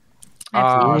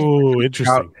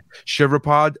 Interesting.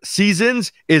 Shiverpod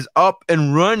Seasons is up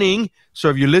and running. So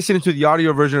if you're listening to the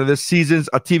audio version of this, Seasons,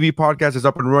 a TV podcast, is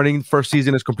up and running. First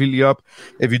season is completely up.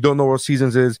 If you don't know what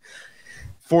Seasons is,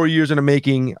 4 years in the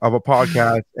making of a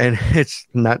podcast, and it's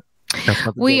not.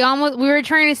 We were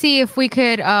trying to see if we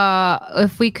could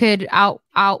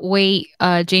outweigh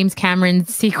James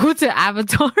Cameron's sequel to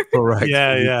Avatar. Correct.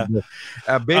 Yeah.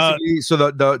 Basically, so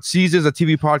the Seasons, a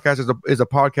TV podcast, is a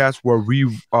podcast where we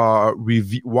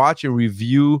watch and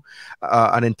review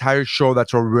an entire show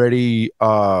that's already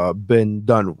been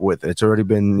done with. It's already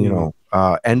been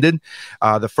ended.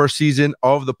 The first season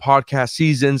of the podcast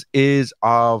Seasons is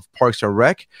of Parks and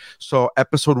Rec. So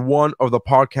episode 1 of the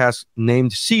podcast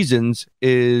named Seasons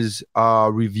is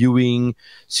reviewing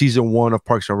season 1 of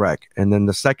Parks and Rec, and then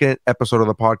the second episode of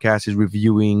the podcast is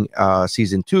reviewing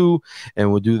season 2,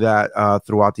 and we'll do that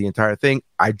throughout the entire thing.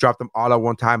 I dropped them all at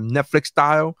one time, Netflix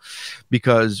style,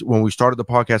 because when we started the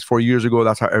podcast 4 years ago,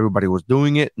 that's how everybody was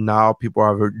doing it. Now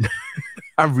people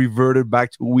have reverted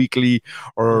back to weekly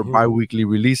or bi-weekly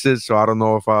releases. So I don't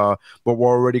know if, but we're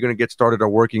already going to get started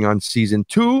on working on season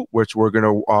 2, which we're going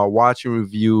to watch and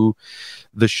review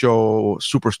the show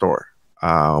Superstore,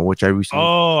 which I recently.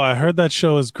 Oh, I heard that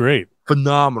show is great.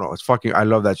 Phenomenal. I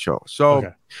love that show.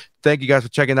 So thank you guys for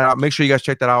checking that out. Make sure you guys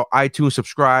check that out. iTunes,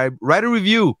 subscribe, write a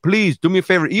review. Please do me a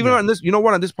favor. Even on this,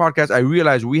 on this podcast, I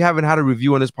realized we haven't had a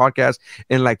review on this podcast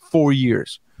in like 4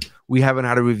 years. We haven't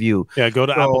had a review. Yeah, go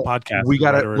to Apple Podcasts. We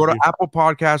got to go to Apple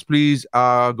Podcasts, please.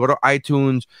 Go to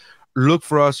iTunes. Look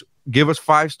for us. Give us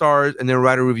 5 stars and then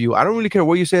write a review. I don't really care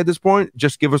what you say at this point.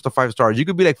 Just give us the 5 stars. You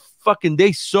could be like, fucking,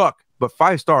 they suck. But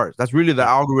 5 stars, that's really the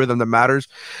algorithm that matters.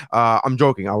 I'm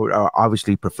joking. I would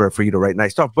obviously prefer for you to write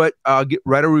nice stuff, but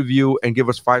write a review and give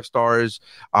us 5 stars.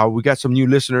 We got some new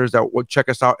listeners that will check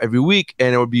us out every week,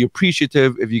 and it would be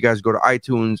appreciative if you guys go to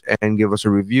iTunes and give us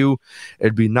a review.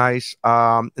 It'd be nice.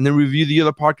 And then review the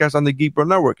other podcasts on the Geek Bro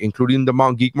Network, including the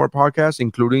Mount Geekmore podcast,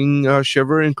 including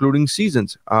Shiver, including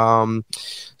Seasons.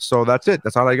 So that's it.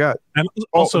 That's all I got. And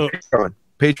also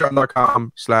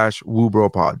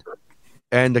Patreon.com/WooBroPod.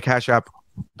 And the Cash App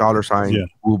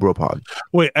 $WooBroPod.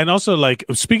 Wait, and also, like,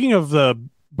 speaking of the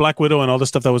Black Widow and all the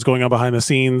stuff that was going on behind the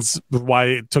scenes, why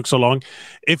it took so long,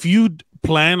 if you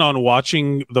plan on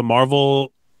watching the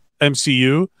Marvel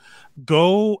MCU,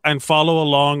 go and follow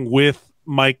along with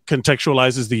Mike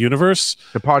Contextualizes the Universe.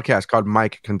 The podcast called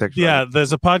Mike Contextualizes. Yeah,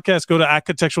 there's a podcast. Go to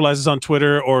 @Contextualizes on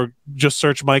Twitter, or just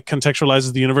search Mike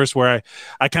Contextualizes the Universe, where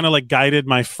I kind of like guided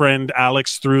my friend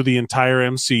Alex through the entire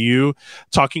MCU,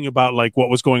 talking about like what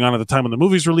was going on at the time when the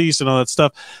movie's released and all that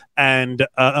stuff. And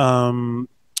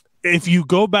if you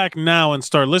go back now and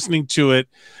start listening to it,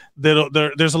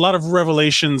 there's a lot of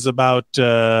revelations about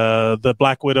the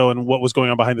Black Widow and what was going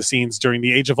on behind the scenes during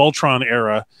the Age of Ultron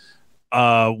era,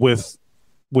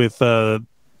 with the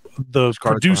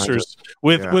producers,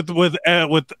 with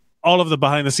all of the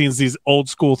behind the scenes, these old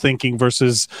school thinking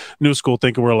versus new school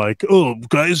thinking. We're like, oh,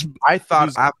 guys. I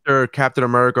thought after Captain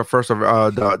America, first of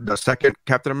the second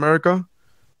Captain America,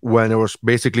 when it was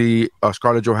basically a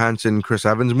Scarlett Johansson, Chris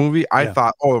Evans movie, I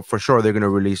thought, oh, for sure they're going to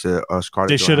release a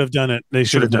Scarlett. They should have done it. They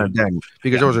should have done it then,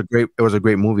 because it was a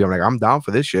great movie. I'm like, I'm down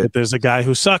for this shit. But there's a guy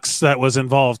who sucks that was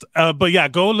involved. But yeah,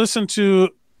 go listen to.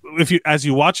 As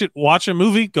you watch a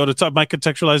movie, go to Mike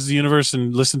Contextualizes the Universe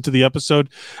and listen to the episode,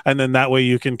 and then that way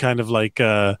you can kind of like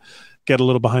get a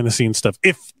little behind the scenes stuff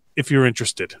if you're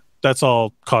interested. That's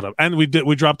all caught up, and we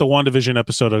dropped the WandaVision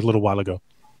episode a little while ago.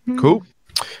 Cool.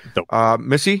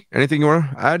 Missy, anything you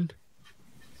want to add?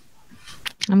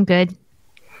 I'm good.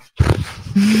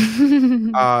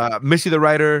 Missy the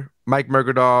writer, Mike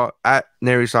Mercadal at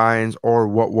Nary Signs or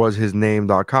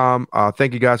whatwashisname.com.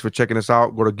 Thank you guys for checking us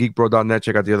out. Go to geekbro.net,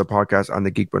 check out the other podcasts on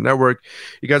the Geek Bro Network.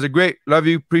 You guys are great. Love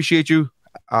you. Appreciate you.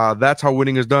 That's how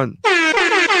winning is done.